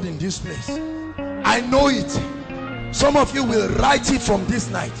somebody in this place. I know it. Some of you will write it from this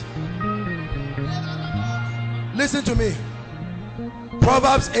night. Listen to me.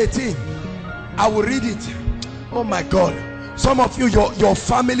 Proverbs 18. I will read it. Oh my God. Some of you, your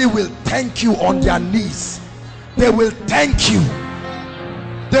family will thank you on their knees. They will thank you.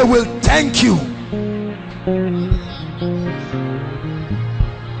 They will thank you.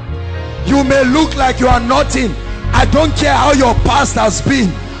 You may look like you are nothing. I don't care how your past has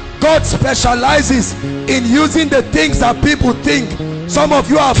been. God specializes in using the things that people think. Some of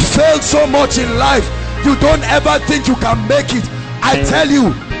you have failed so much in life, you don't ever think you can make it. I tell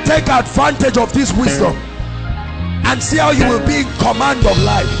you, take advantage of this wisdom and see how you will be in command of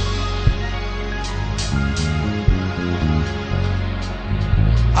life.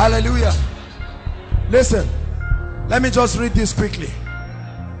 Hallelujah. Listen, let me just read this quickly.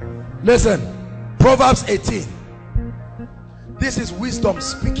 Listen, Proverbs 18. This is wisdom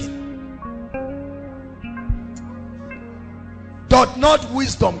speaking. Doth not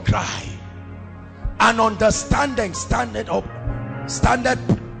wisdom cry, and understanding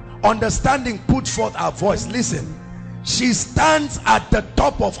understanding put forth her voice. Listen, she stands at the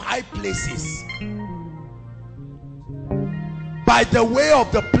top of high places, by the way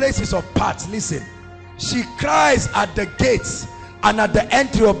of the places of paths. Listen, she cries at the gates and at the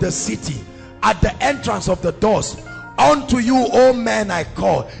entry of the city, at the entrance of the doors. Unto you, O men, I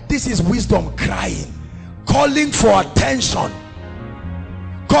call. This is wisdom crying, calling for attention,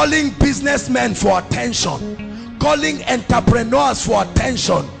 calling businessmen for attention, calling entrepreneurs for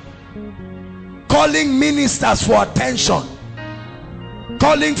attention, calling ministers for attention,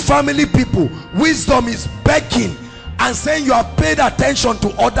 calling family people. Wisdom is begging and saying, you have paid attention to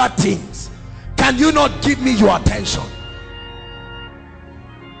other things. Can you not give me your attention?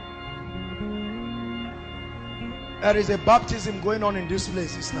 There is a baptism going on in this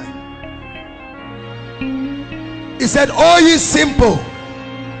place this night. He said, oh ye simple,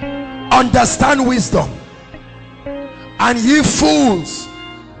 understand wisdom, and ye fools,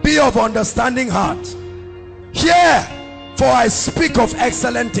 be of understanding heart. Hear, for I speak of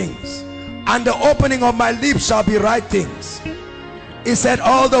excellent things, and the opening of my lips shall be right things. He said,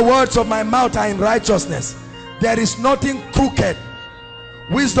 all the words of my mouth are in righteousness. There is nothing crooked.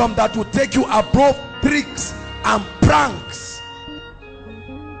 Wisdom that will take you above tricks and pranks.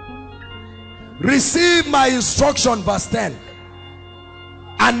 Receive my instruction, verse 10,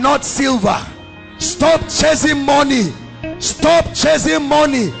 and not silver. Stop chasing money. Stop chasing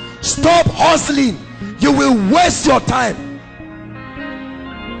money. Stop hustling. You will waste your time.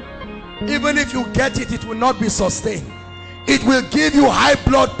 Even if you get it, it will not be sustained. It will give you high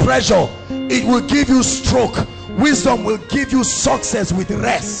blood pressure. It will give you stroke. Wisdom will give you success with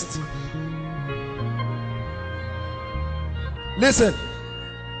rest. Listen.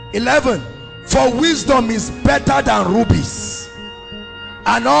 11. For wisdom is better than rubies,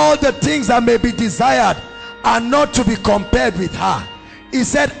 and all the things that may be desired are not to be compared with her. He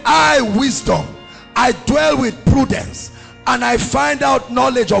said, I, wisdom, I dwell with prudence, and I find out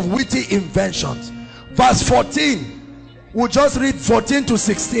knowledge of witty inventions. Verse 14. We'll just read 14 to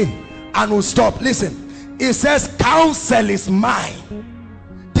 16 and we'll stop. Listen. It says, counsel is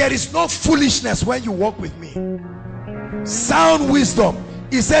mine. There is no foolishness when you walk with me. Sound wisdom.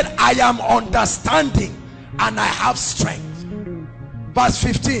 He said, I am understanding and I have strength. Verse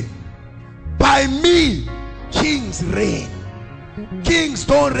 15. By me kings reign. Kings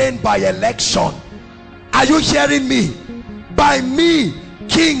don't reign by election. Are you hearing me? By me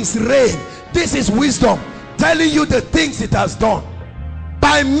kings reign. This is wisdom telling you the things it has done.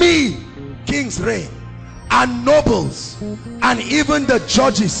 By me kings reign, and nobles, and even the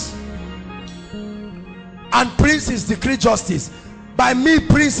judges and princes decree justice. By me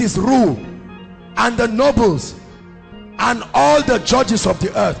princes rule, and the nobles, and all the judges of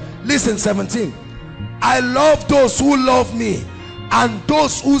the earth. Listen, 17. I love those who love me, and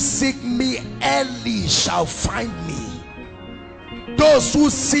those who seek me early shall find me. Those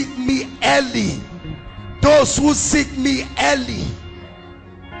who seek me early. Those who seek me early.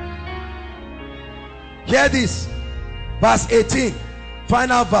 Hear this. Verse 18.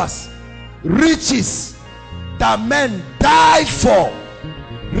 Final verse. Riches that men die for.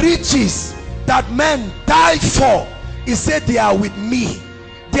 Riches that men die for. He said they are with me.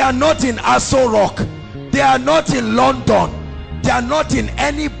 They are not in Aso Rock. They are not in London. They are not in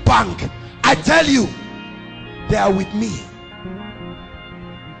any bank. I tell you, they are with me.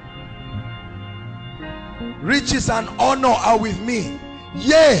 Riches and honor are with me.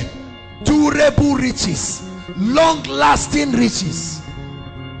 Yea, durable riches, long-lasting riches,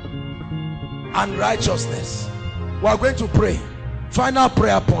 and righteousness. We are going to pray. Final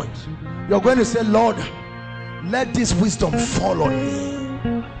prayer point. You're going to say, Lord, let this wisdom fall on me.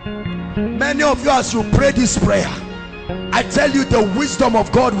 Many of you, as you pray this prayer, I tell you, the wisdom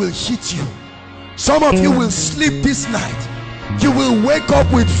of God will hit you. Some of you will sleep this night. You will wake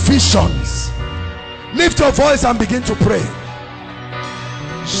up with visions. Lift your voice and begin to pray.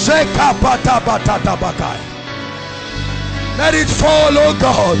 Let it fall, oh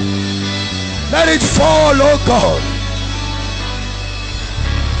God. Let it fall, oh God.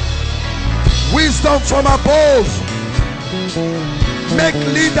 Wisdom from above. Make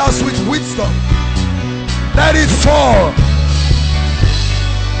leaders with wisdom. Let it fall.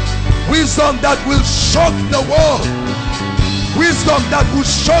 Wisdom that will shock the world. Wisdom that will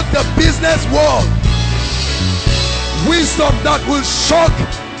shock the business world. Wisdom that will shock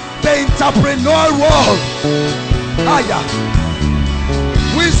the entrepreneurial world.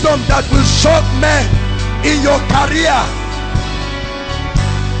 Wisdom that will shock men in your career.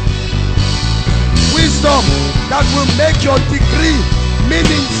 Wisdom that will make your degree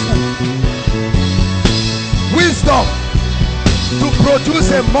meaningful. Wisdom to produce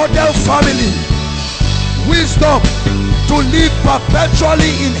a model family. Wisdom to live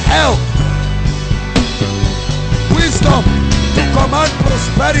perpetually in health. Wisdom to command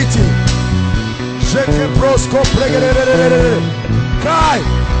prosperity. Cry.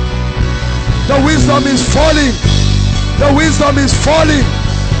 The wisdom is falling. The wisdom is falling.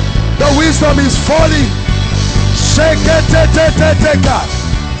 The wisdom is falling. Shake it. Take it.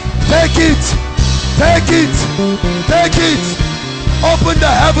 Take it. Take it. Open the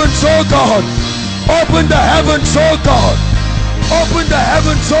heavens, oh God. Open the heavens, oh God. Open the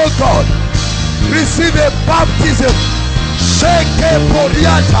heavens, oh God. Receive a baptism. Sheke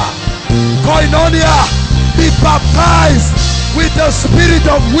Poriata. Koinonia. Be baptized with the spirit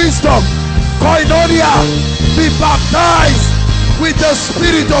of wisdom. Koinonia. Be baptized with the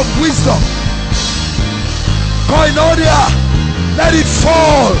spirit of wisdom. Koinonia. Let it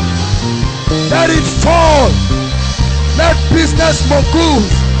fall. Let it fall. Let business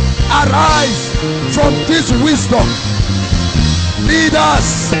moguls arise from this wisdom. Lead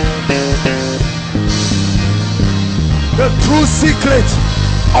us. The true secret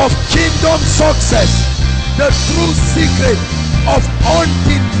of kingdom success, the true secret of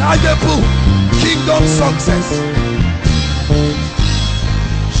undeniable kingdom success.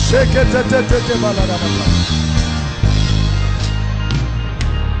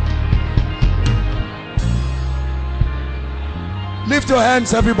 Lift your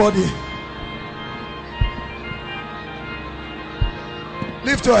hands, everybody.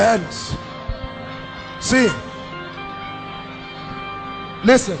 Lift Lift your hands. See,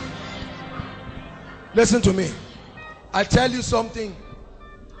 listen to me. I tell you something.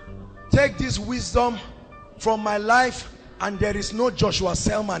 Take this wisdom from my life, and there is no Joshua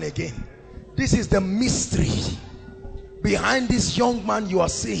Selman again. This is the mystery behind this young man you are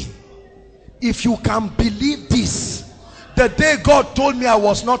seeing. If you can believe this, the day God told me I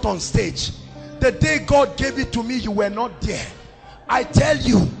was not on stage, the day God gave it to me, you were not there. I tell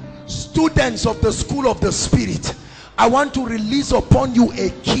you, students of the school of the Spirit, I want to release upon you a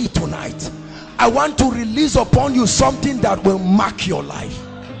key tonight. I want to release upon you something that will mark your life.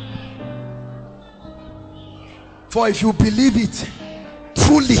 For if you believe it,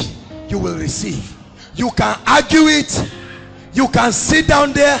 truly you will receive. You can argue it, you can sit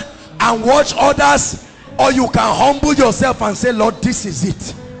down there and watch others, or you can humble yourself and say, Lord, this is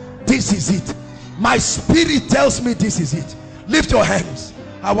it. This is it. My spirit tells me this is it. Lift your hands.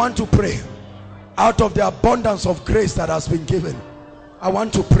 I want to pray. Out of the abundance of grace that has been given, I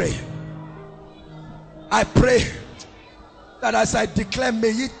want to pray. I pray that as I declare,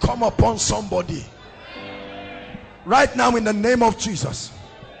 may it come upon somebody right now in the name of Jesus.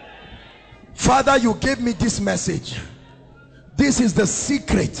 Father, you gave me this message. This is the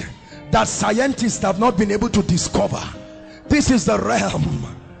secret that scientists have not been able to discover. This is the realm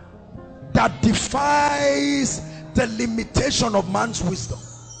that defies the limitation of man's wisdom.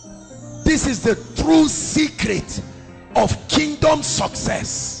 This is the true secret of kingdom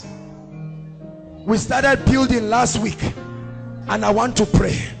success. We started building last week, and I want to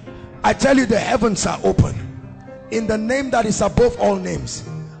pray. I tell you, the heavens are open in the name that is above all names.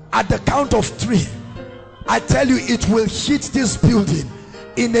 At the count of 3, I tell you, it will hit this building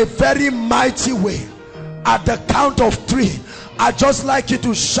in a very mighty way. At the count of 3, I just like you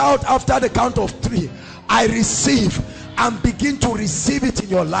to shout after the count of 3, I receive, and begin to receive it in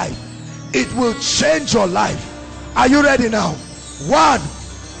your life. It will change your life. Are you ready now? 1,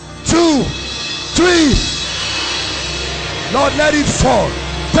 2, 3. Lord, let it fall.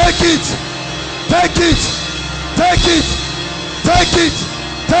 Take it. Take it. Take it. Take it.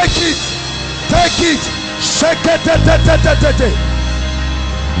 Take it. Take it. Shake it.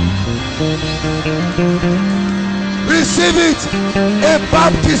 Receive it. A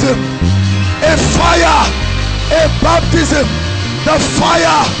baptism. A fire. A baptism. The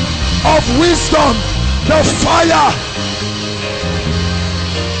fire of wisdom. The fire.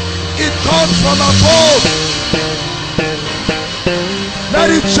 It comes from above. Let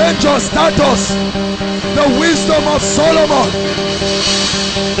it change your status. The wisdom of Solomon.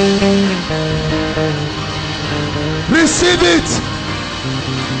 Receive it.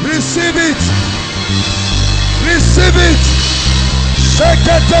 Receive it. Receive it.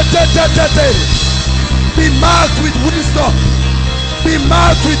 Be marked with wisdom. Be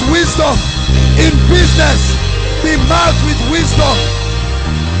marked with wisdom. In business, be marked with wisdom.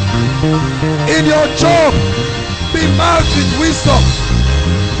 In your job, be marked with wisdom.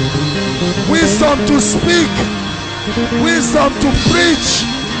 Wisdom to speak, wisdom to preach,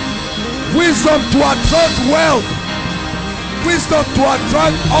 wisdom to attract wealth, wisdom to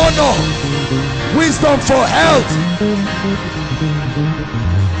attract honor, wisdom for health.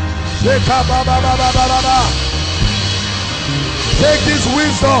 Take this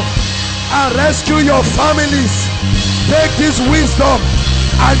wisdom and rescue your families. Take this wisdom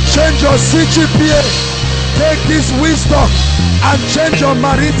and change your CGPA. Take this wisdom and change your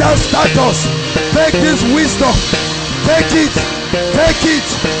marital status. Take this wisdom. Take it. Take it.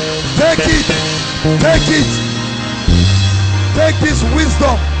 Take it. Take it. Take this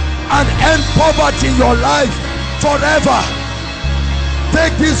wisdom and end poverty in your life forever.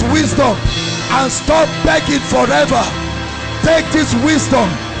 Take this wisdom and stop begging forever. Take this wisdom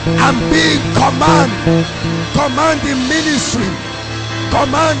and be in command. Command in ministry.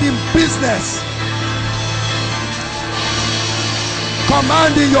 Command in business.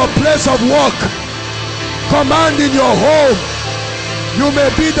 Command in your place of work. Command in your home. You may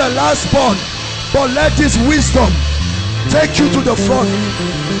be the last born, but let this wisdom take you to the front.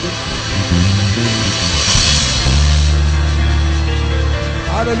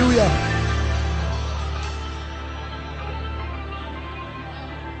 Hallelujah.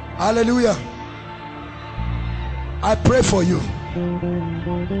 Hallelujah. I pray for you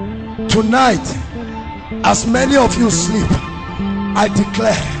tonight. As many of you sleep, I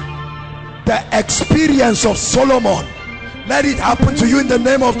declare the experience of Solomon, let it happen to you in the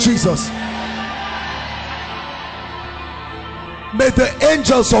name of Jesus. May the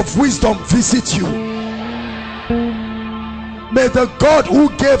angels of wisdom visit you. May the God who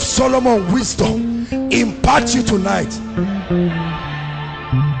gave Solomon wisdom impart you tonight.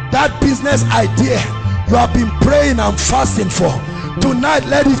 That business idea you have been praying and fasting for, tonight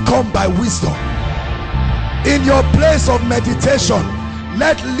let it come by wisdom. In your place of meditation,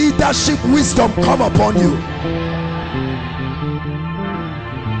 let leadership wisdom come upon you.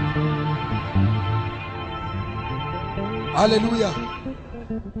 Hallelujah.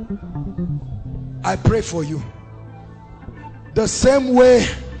 I pray for you. The same way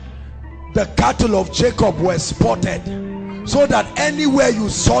the cattle of Jacob were spotted, so that anywhere you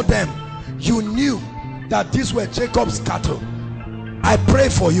saw them, you knew that these were Jacob's cattle. I pray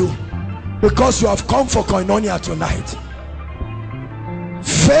for you, because you have come for koinonia tonight.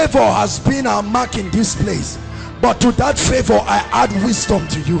 Favor has been our mark in this place, but to that favor I add wisdom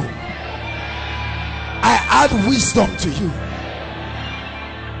to you. I add wisdom to you.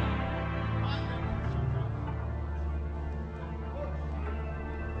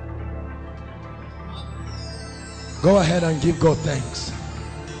 Go ahead and give God thanks.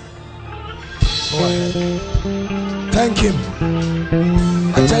 Go ahead. Thank him.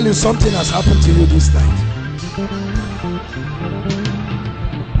 I tell you, something has happened to you this night.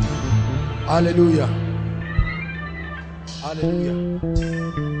 Hallelujah. Hallelujah.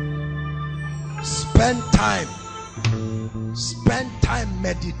 Spend time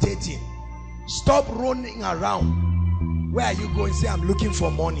meditating. Stop running around. Where are you going? Say, I'm looking for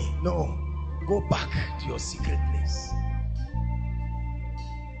money. No, go back to your secret place.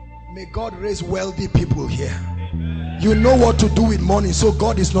 May God raise wealthy people here. You know what to do with money, so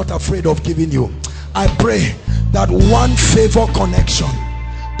God is not afraid of giving you. I pray that one favor connection.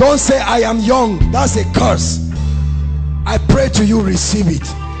 Don't say I am young, that's a curse. I pray to you, receive it.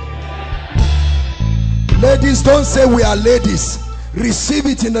 Ladies, don't say we are ladies. Receive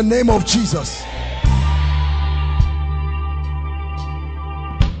it in the name of Jesus.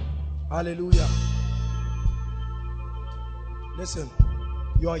 Hallelujah. Listen,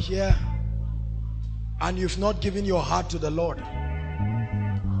 you are here and you've not given your heart to the Lord.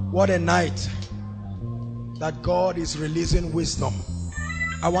 What a night that God is releasing wisdom.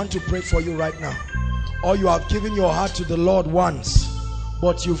 I want to pray for you right now. Or you have given your heart to the Lord once,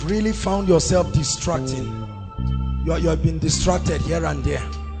 but you've really found yourself distracting. You have been distracted here and there.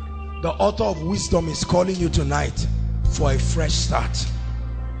 The author of wisdom is calling you tonight for a fresh start.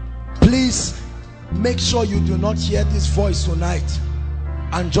 Please make sure you do not hear this voice tonight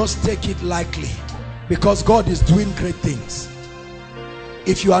and just take it lightly, because God is doing great things.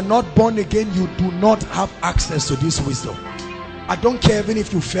 If you are not born again, you do not have access to this wisdom. I don't care even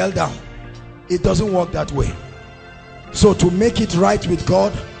if you fell down. It doesn't work that way. So to make it right with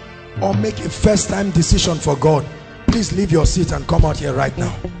God, or make a first time decision for God, please leave your seat and come out here right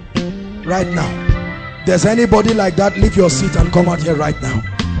now. Right now. There's anybody like that? Leave your seat and come out here right now,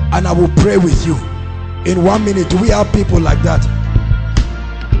 and I will pray with you in 1 minute. Do we have people like that?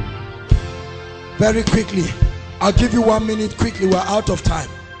 Very quickly. I'll give you 1 minute quickly. We're out of time.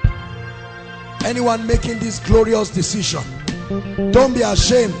 Anyone making this glorious decision, don't be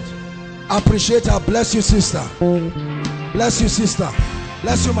ashamed. Appreciate her. Bless you, sister. Bless you, sister.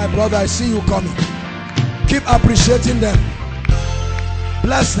 Bless you, my brother. I see you coming. Keep appreciating them.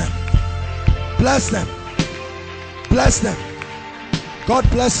 Bless them. Bless them. Bless them. God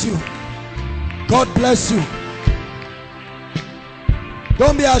bless you. God bless you.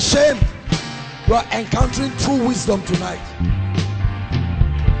 Don't be ashamed. You are encountering true wisdom tonight.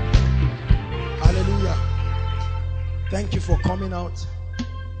 Hallelujah. Thank you for coming out.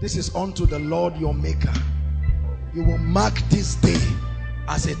 This is unto the Lord your maker. You will mark this day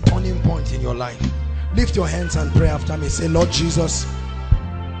as a turning point in your life. Lift your hands and pray after me. Say, Lord Jesus,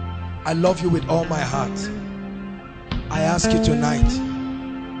 I love you with all my heart. I ask you tonight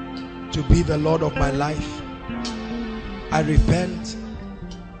to be the Lord of my life. I repent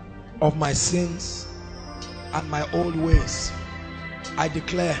of my sins and my old ways. I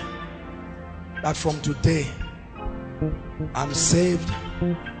declare that from today I'm saved.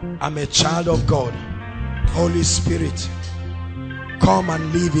 I'm a child of God. Holy Spirit, come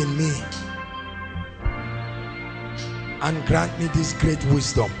and live in me and grant me this great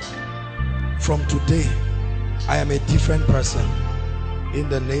wisdom. From today I am a different person, in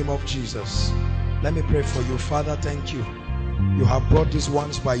the name of Jesus. Let me pray for you. Father, thank you. You have brought these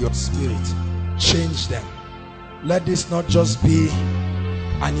ones by your Spirit. Change them. Let this not just be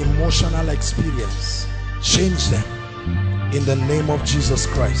an emotional experience. Change them in the name of Jesus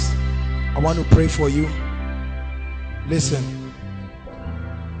Christ. I want to pray for you. Listen,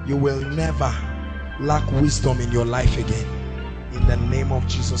 you will never lack wisdom in your life again, in the name of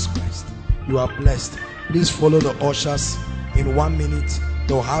Jesus Christ. You are blessed. Please follow the ushers. In 1 minute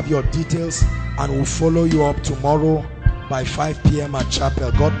they'll have your details and will follow you up tomorrow by 5 p.m. at chapel.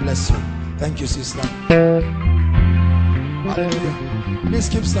 God bless you. Thank you, sister. Hallelujah. Please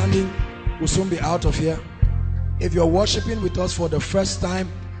keep standing. We'll soon be out of here. If you're worshiping with us for the first time,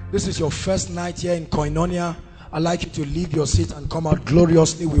 this is your first night here in Koinonia, I'd like you to leave your seat and come out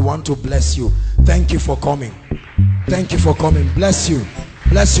gloriously. We want to bless you. Thank you for coming. Thank you for coming. Bless you.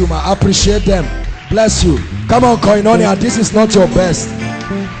 Bless you, ma. Appreciate them. Bless you. Come on, Koinonia. This is not your best.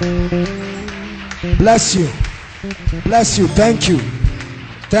 Bless you. Bless you. Thank you.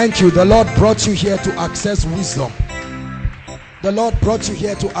 Thank you. The Lord brought you here to access wisdom. The Lord brought you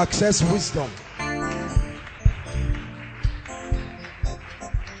here to access wisdom.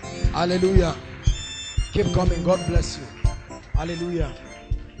 Hallelujah. Keep coming. God bless you. Hallelujah.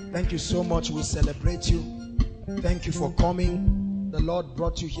 Thank you so much. We celebrate you. Thank you for coming. The Lord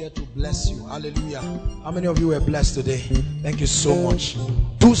brought you here to bless you. Hallelujah. How many of you were blessed today? Thank you so much.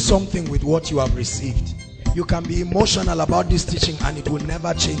 Do something with what you have received. You can be emotional about this teaching and it will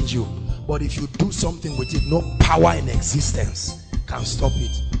never change you. But if you do something with it, no power in existence can stop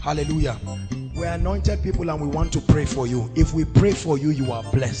it. Hallelujah. We're anointed people and we want to pray for you. If we pray for you, you are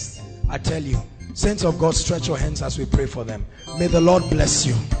blessed. I tell you. Saints of God, stretch your hands as we pray for them. May the Lord bless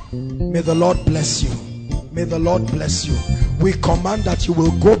you. May the Lord bless you. May the Lord bless you. We command that you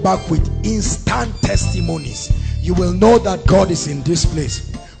will go back with instant testimonies. You will know that God is in this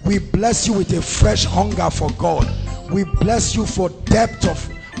place. We bless you with a fresh hunger for God. We bless you for depth of,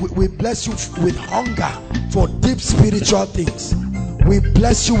 we bless you with hunger for deep spiritual things. We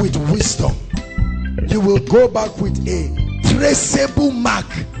bless you with wisdom. You will go back with a traceable mark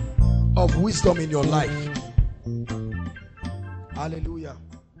of wisdom in your life. Hallelujah.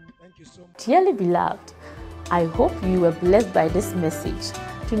 Thank you so much. Dearly beloved, I hope you were blessed by this message.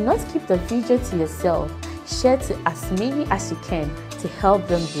 Do not keep the video to yourself. Share to as many as you can to help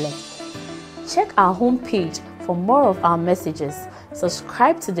them bless. Check our homepage for more of our messages.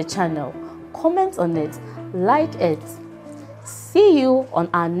 Subscribe to the channel, comment on it, like it. See you on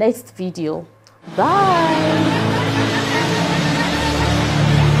our next video. Bye.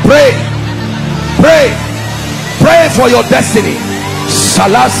 Pray, pray, pray for your destiny.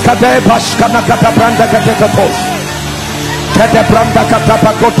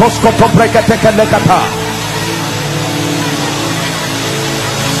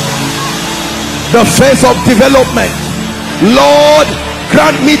 The phase of development. Lord,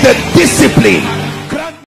 grant me the discipline